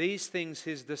 These things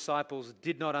his disciples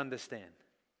did not understand.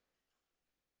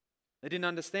 They didn't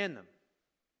understand them.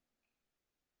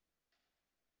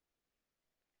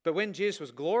 But when Jesus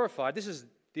was glorified, this is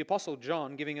the Apostle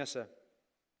John giving us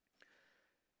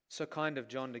so kind of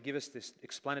John to give us this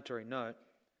explanatory note.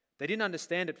 They didn't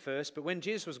understand at first, but when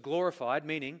Jesus was glorified,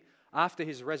 meaning after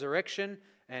his resurrection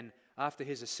and after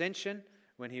his ascension,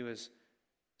 when he was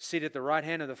seated at the right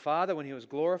hand of the Father, when he was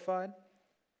glorified,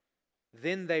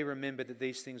 then they remembered that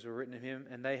these things were written of him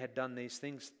and they had done these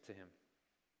things to him.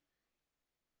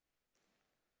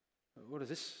 What does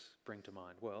this bring to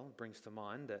mind? Well, it brings to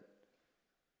mind that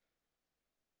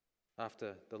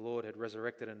after the Lord had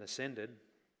resurrected and ascended,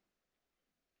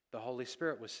 the Holy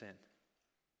Spirit was sent.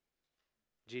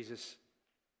 Jesus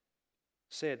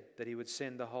said that he would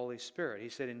send the Holy Spirit. He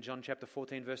said in John chapter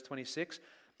 14, verse 26,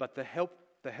 "But the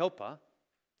Helper,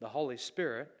 the Holy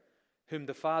Spirit, whom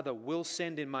the Father will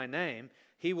send in my name,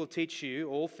 he will teach you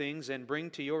all things and bring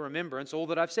to your remembrance all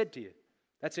that I've said to you."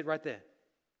 That's it right there.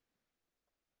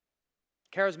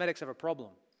 Charismatics have a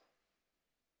problem.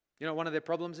 You know what one of their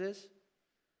problems is?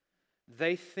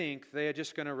 They think they are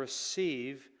just going to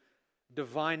receive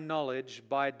divine knowledge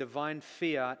by divine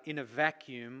fiat in a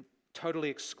vacuum, totally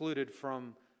excluded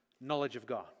from knowledge of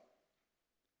God.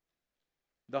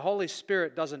 The Holy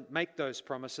Spirit doesn't make those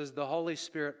promises. The Holy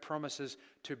Spirit promises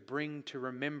to bring to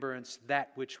remembrance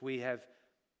that which we have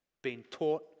been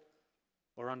taught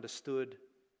or understood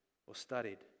or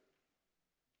studied.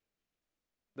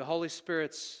 The Holy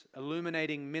Spirit's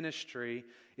illuminating ministry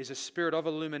is a spirit of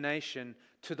illumination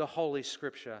to the Holy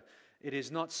Scripture. It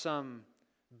is not some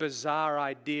bizarre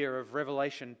idea of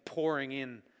revelation pouring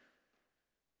in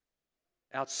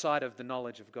outside of the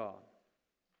knowledge of God.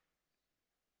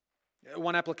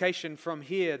 One application from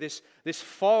here, this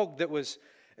fog that was,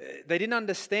 they didn't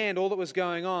understand all that was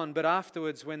going on, but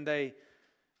afterwards when they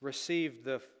received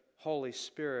the Holy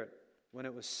Spirit, when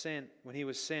he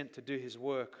was sent to do his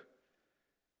work,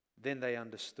 then they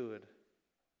understood.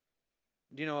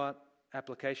 Do you know what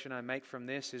application I make from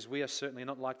this is we are certainly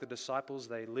not like the disciples.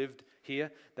 They lived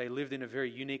here. They lived in a very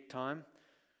unique time.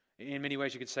 In many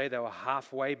ways you could say they were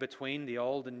halfway between the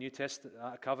Old and New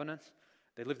Testament covenants.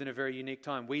 They lived in a very unique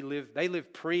time. They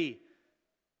live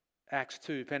pre-Acts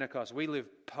 2 Pentecost. We live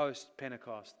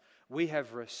post-Pentecost. We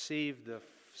have received the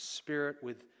Spirit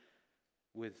with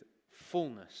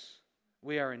fullness.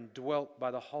 We are indwelt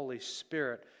by the Holy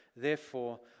Spirit.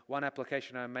 Therefore, one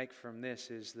application I make from this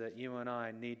is that you and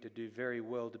I need to do very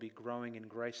well to be growing in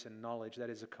grace and knowledge. That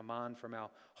is a command from our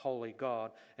holy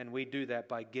God, and we do that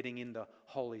by getting in the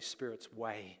Holy Spirit's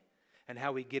way. And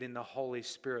how we get in the Holy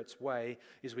Spirit's way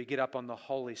is we get up on the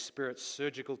Holy Spirit's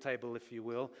surgical table, if you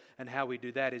will, and how we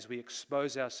do that is we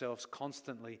expose ourselves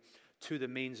constantly to the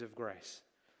means of grace.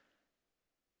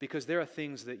 Because there are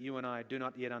things that you and I do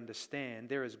not yet understand.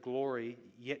 There is glory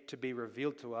yet to be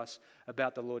revealed to us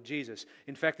about the Lord Jesus.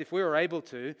 In fact, if we were able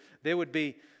to,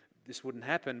 this wouldn't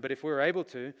happen, but if we were able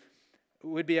to,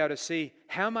 we'd be able to see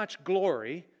how much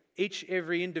glory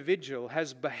every individual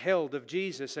has beheld of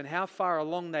Jesus and how far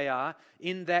along they are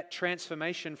in that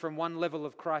transformation from one level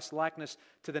of Christ likeness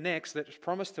to the next that's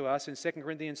promised to us in 2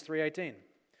 Corinthians 3:18.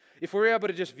 If we're able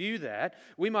to just view that,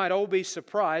 we might all be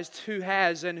surprised who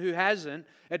has and who hasn't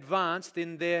advanced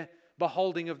in their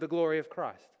beholding of the glory of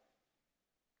Christ.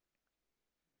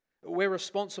 We're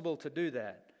responsible to do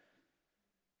that.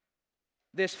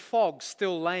 There's fog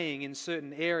still laying in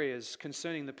certain areas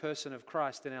concerning the person of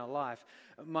Christ in our life.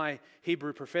 My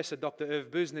Hebrew professor, Dr. Irv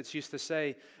Buznitz, used to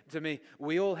say to me,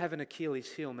 "We all have an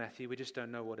Achilles heel, Matthew, we just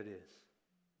don't know what it is."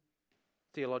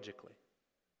 Theologically.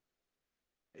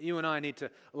 You and I need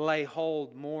to lay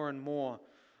hold more and more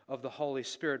of the Holy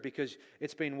Spirit, because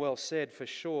it's been well said for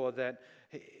sure that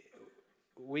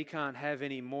we can't have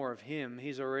any more of Him.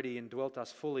 He's already indwelt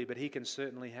us fully, but He can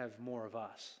certainly have more of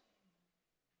us.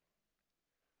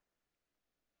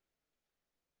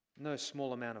 No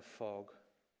small amount of fog.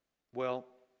 Well,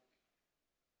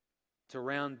 to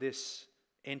round this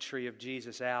entry of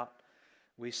Jesus out,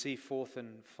 we see fourth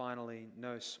and finally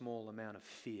no small amount of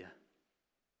fear.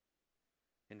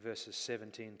 In verses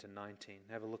 17 to 19.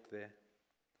 Have a look there.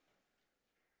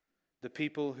 The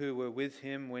people who were with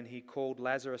him when he called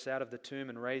Lazarus out of the tomb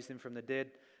and raised him from the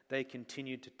dead, they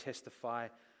continued to testify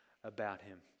about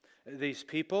him. These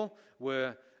people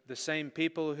were the same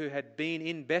people who had been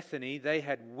in Bethany. They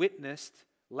had witnessed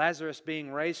Lazarus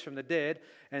being raised from the dead,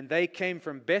 and they came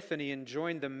from Bethany and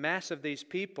joined the mass of these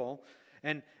people,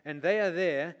 And they are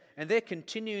there, and they're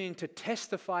continuing to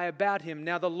testify about him.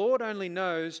 Now, the Lord only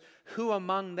knows who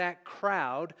among that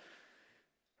crowd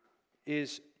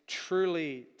is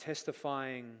truly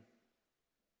testifying,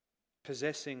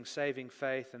 possessing saving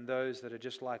faith, and those that are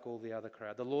just like all the other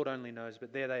crowd. The Lord only knows,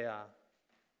 but there they are.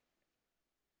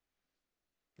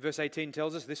 Verse 18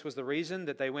 tells us this was the reason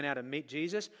that they went out to meet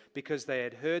Jesus, because they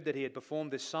had heard that he had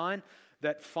performed this sign,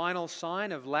 that final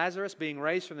sign of Lazarus being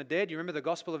raised from the dead. You remember the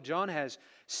Gospel of John has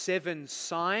 7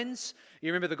 signs.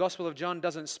 You remember the Gospel of John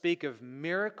doesn't speak of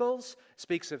miracles, it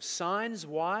speaks of signs.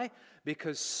 Why?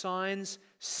 Because signs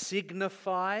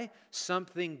signify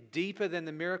something deeper than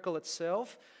the miracle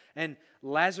itself. And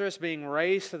Lazarus being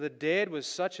raised to the dead was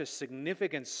such a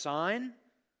significant sign,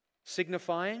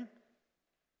 signifying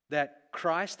that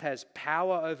Christ has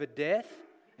power over death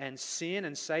and sin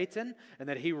and Satan, and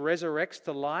that he resurrects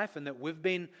to life, and that we've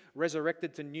been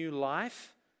resurrected to new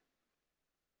life.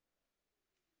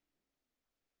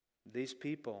 These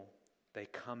people, they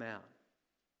come out.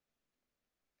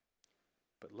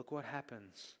 But look what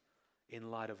happens in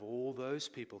light of all those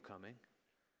people coming.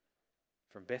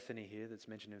 From Bethany here, that's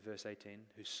mentioned in verse 18,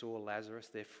 who saw Lazarus,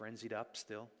 they're frenzied up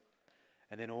still.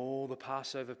 And then all the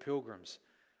Passover pilgrims,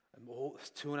 all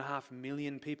 2.5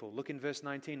 million people. Look in verse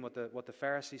 19 what the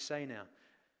Pharisees say now.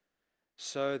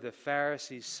 So the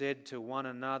Pharisees said to one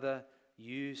another,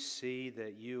 "You see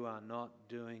that you are not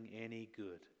doing any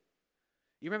good."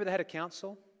 You remember they had a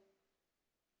council?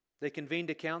 They convened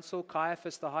a council.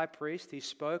 Caiaphas, the high priest, he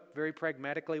spoke very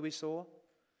pragmatically, we saw.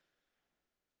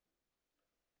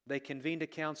 They convened a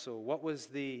council. What was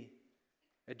the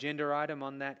agenda item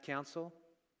on that council?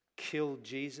 Kill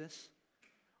Jesus.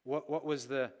 What was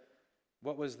the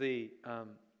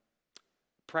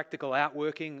practical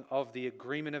outworking of the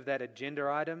agreement of that agenda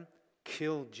item?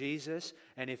 Kill Jesus.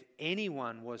 And if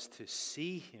anyone was to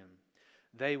see him,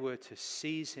 they were to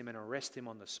seize him and arrest him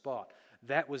on the spot.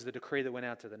 That was the decree that went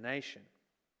out to the nation.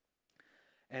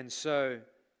 And so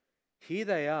here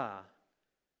they are,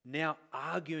 now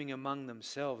arguing among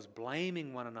themselves,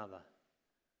 blaming one another.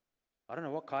 I don't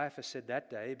know what Caiaphas said that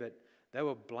day, but they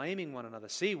were blaming one another.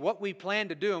 See, what we planned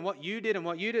to do and what you did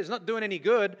is not doing any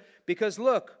good, because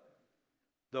look,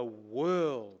 the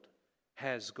world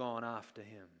has gone after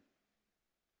him.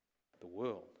 The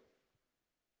world.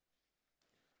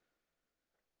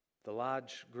 The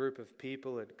large group of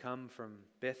people had come from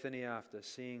Bethany after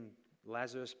seeing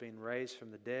Lazarus being raised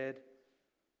from the dead.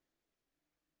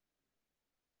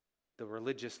 The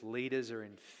religious leaders are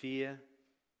in fear.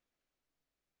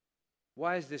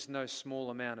 Why is this no small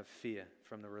amount of fear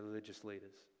from the religious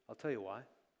leaders? I'll tell you why.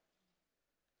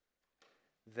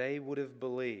 They would have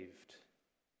believed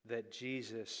that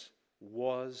Jesus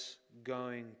was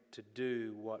going to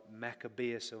do what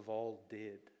Maccabeus of old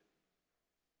did.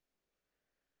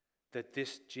 That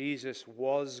this Jesus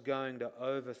was going to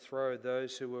overthrow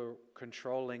those who were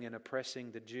controlling and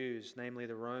oppressing the Jews, namely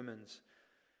the Romans.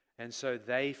 And so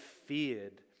they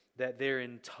feared that their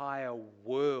entire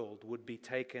world would be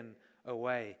taken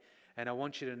away. And I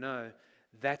want you to know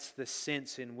that's the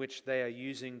sense in which they are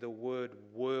using the word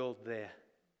world there.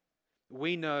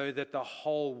 We know that the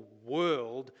whole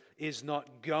world is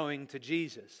not going to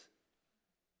Jesus.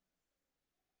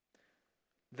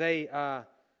 They are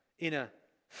in a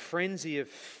frenzy of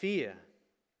fear.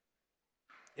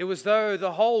 It was though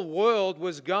the whole world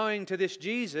was going to this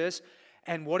Jesus.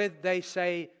 And what did they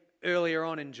say earlier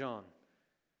on in John?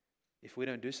 If we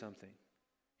don't do something,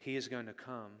 he is going to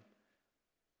come.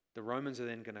 The Romans are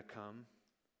then going to come,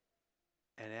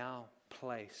 and our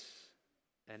place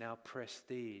and our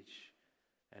prestige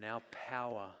and our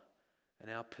power and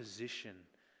our position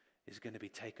is going to be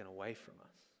taken away from us.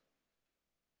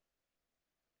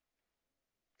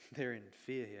 They're in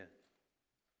fear here.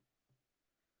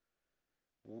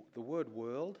 The word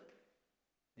world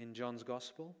in John's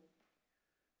Gospel,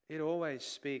 it always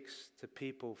speaks to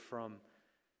people from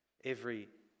every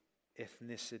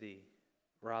ethnicity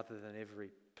rather than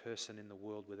every person in the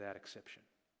world without exception.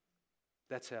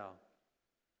 That's how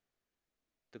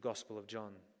the Gospel of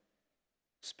John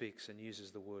speaks and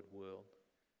uses the word world.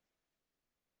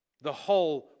 The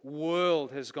whole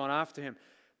world has gone after him.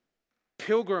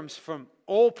 Pilgrims from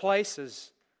all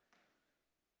places,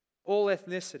 all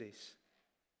ethnicities.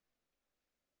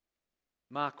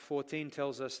 Mark 14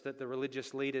 tells us that the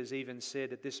religious leaders even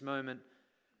said at this moment,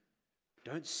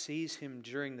 "Don't seize him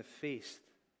during the feast,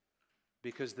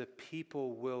 because the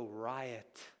people will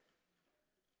riot."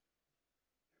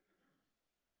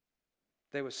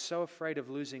 They were so afraid of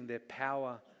losing their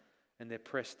power and their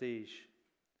prestige.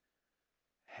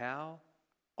 How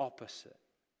opposite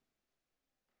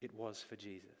it was for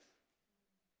Jesus.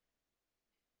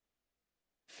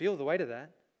 Feel the weight of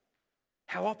that.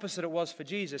 How opposite it was for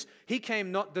Jesus. He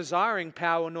came not desiring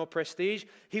power nor prestige.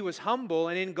 He was humble,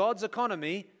 and in God's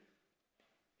economy,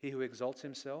 he who exalts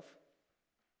himself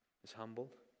is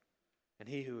humbled, and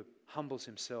he who humbles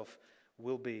himself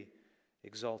will be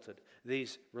exalted.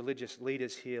 These religious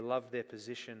leaders here loved their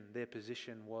position. Their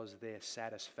position was their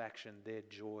satisfaction, their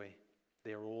joy,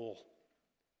 their all.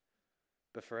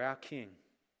 But for our King,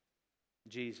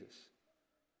 Jesus,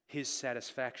 his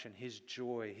satisfaction, his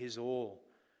joy, his all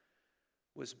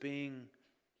was being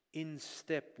in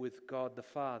step with God the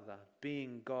Father,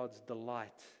 being God's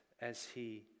delight as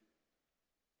he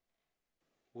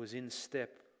was in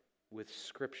step with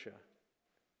Scripture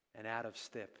and out of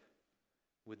step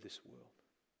with this world.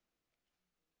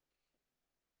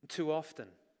 Too often,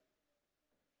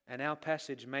 and our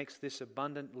passage makes this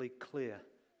abundantly clear,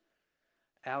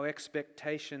 our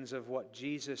expectations of what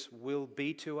Jesus will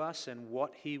be to us and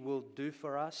what he will do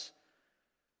for us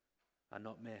are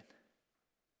not met.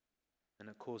 And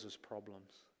it causes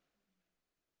problems.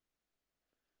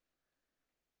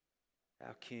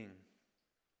 Our King,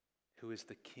 who is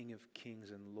the King of Kings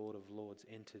and Lord of Lords,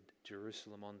 entered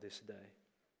Jerusalem on this day.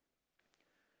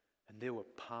 And there were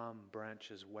palm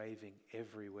branches waving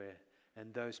everywhere.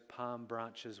 And those palm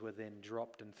branches were then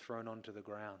dropped and thrown onto the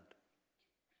ground.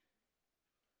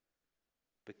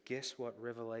 But guess what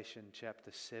Revelation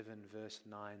chapter 7 verse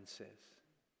 9 says?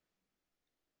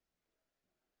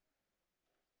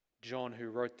 John, who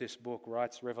wrote this book,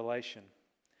 writes Revelation.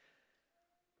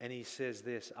 And he says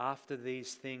this, "After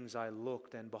these things I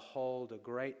looked, and behold, a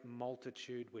great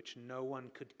multitude which no one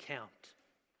could count,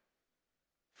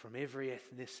 from every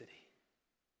ethnicity,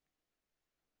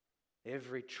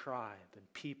 every tribe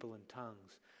and people and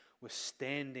tongues, were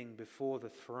standing before the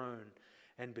throne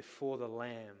and before the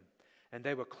Lamb, and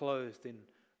they were clothed in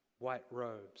white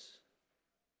robes,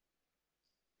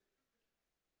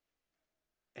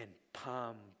 and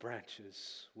palm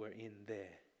branches were in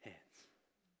their hands."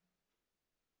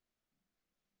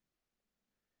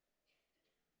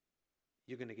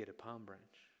 You're going to get a palm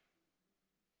branch.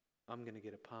 I'm going to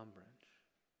get a palm branch.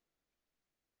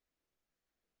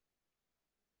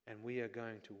 And we are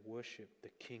going to worship the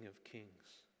King of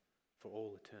Kings for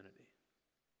all eternity.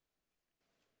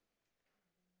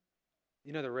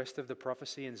 You know the rest of the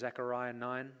prophecy in Zechariah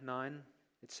 9:9?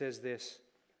 It says this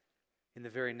in the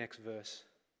very next verse.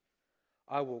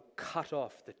 "I will cut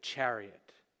off the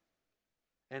chariot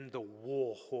and the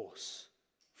war horse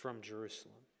from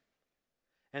Jerusalem,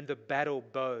 and the battle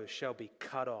bow shall be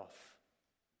cut off.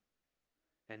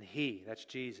 And he," that's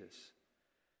Jesus,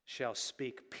 "shall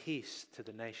speak peace to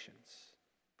the nations.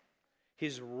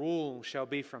 His rule shall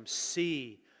be from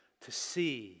sea to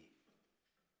sea,"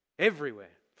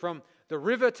 everywhere, from the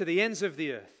river to the ends of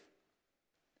the earth.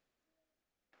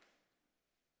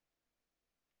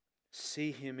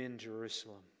 See him in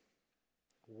Jerusalem,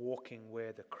 walking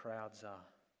where the crowds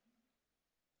are.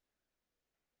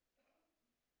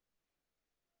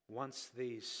 Once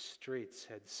these streets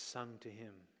had sung to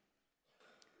him,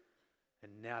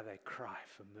 and now they cry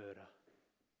for murder.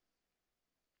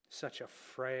 Such a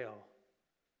frail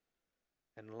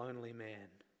and lonely man,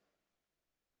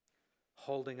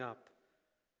 holding up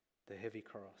the heavy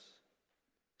cross.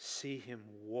 See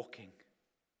him walking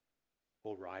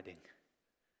or riding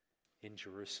in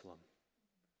Jerusalem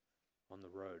on the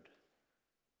road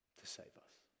to save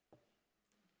us.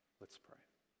 Let's pray.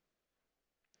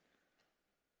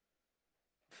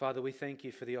 Father, we thank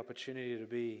you for the opportunity to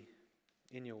be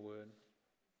in your word.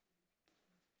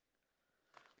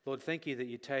 Lord, thank you that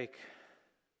you take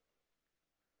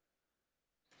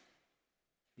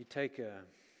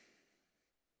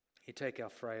our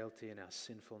frailty and our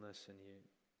sinfulness, and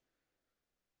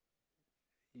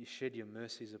you shed your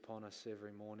mercies upon us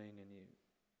every morning, and you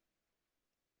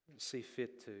see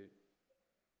fit to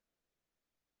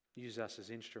use us as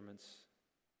instruments.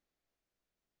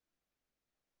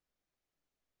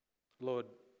 Lord,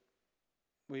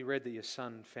 we read that your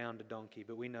son found a donkey,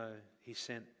 but we know he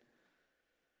sent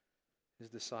his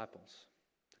disciples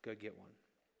to go get one.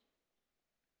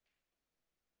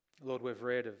 Lord, we've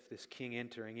read of this king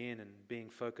entering in and being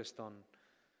focused on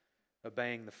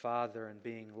obeying the Father and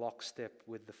being lockstep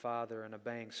with the Father, and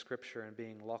obeying Scripture and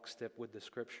being lockstep with the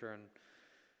Scripture, and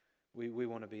we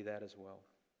want to be that as well.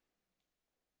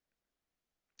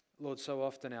 Lord, so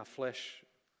often our flesh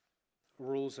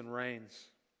rules and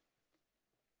reigns.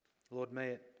 Lord,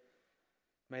 may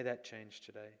that change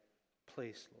today.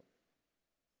 Please, Lord.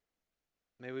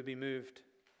 May we be moved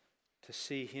to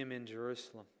see him in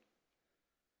Jerusalem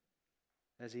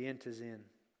as he enters in.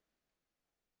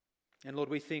 And Lord,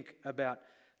 we think about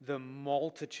the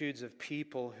multitudes of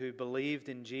people who believed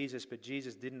in Jesus, but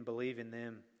Jesus didn't believe in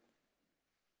them.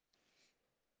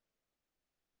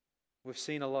 We've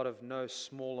seen a lot of no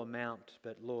small amount,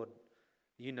 but Lord,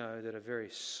 you know that a very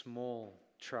small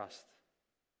trust,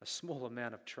 a small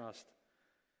amount of trust,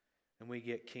 and we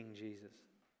get King Jesus.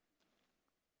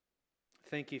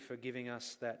 Thank you for giving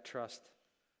us that trust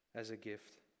as a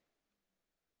gift.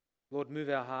 Lord, move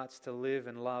our hearts to live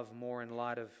and love more in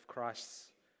light of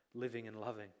Christ's living and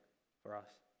loving for us.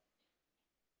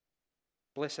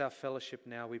 Bless our fellowship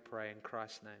now, we pray, in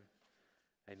Christ's name.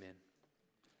 Amen.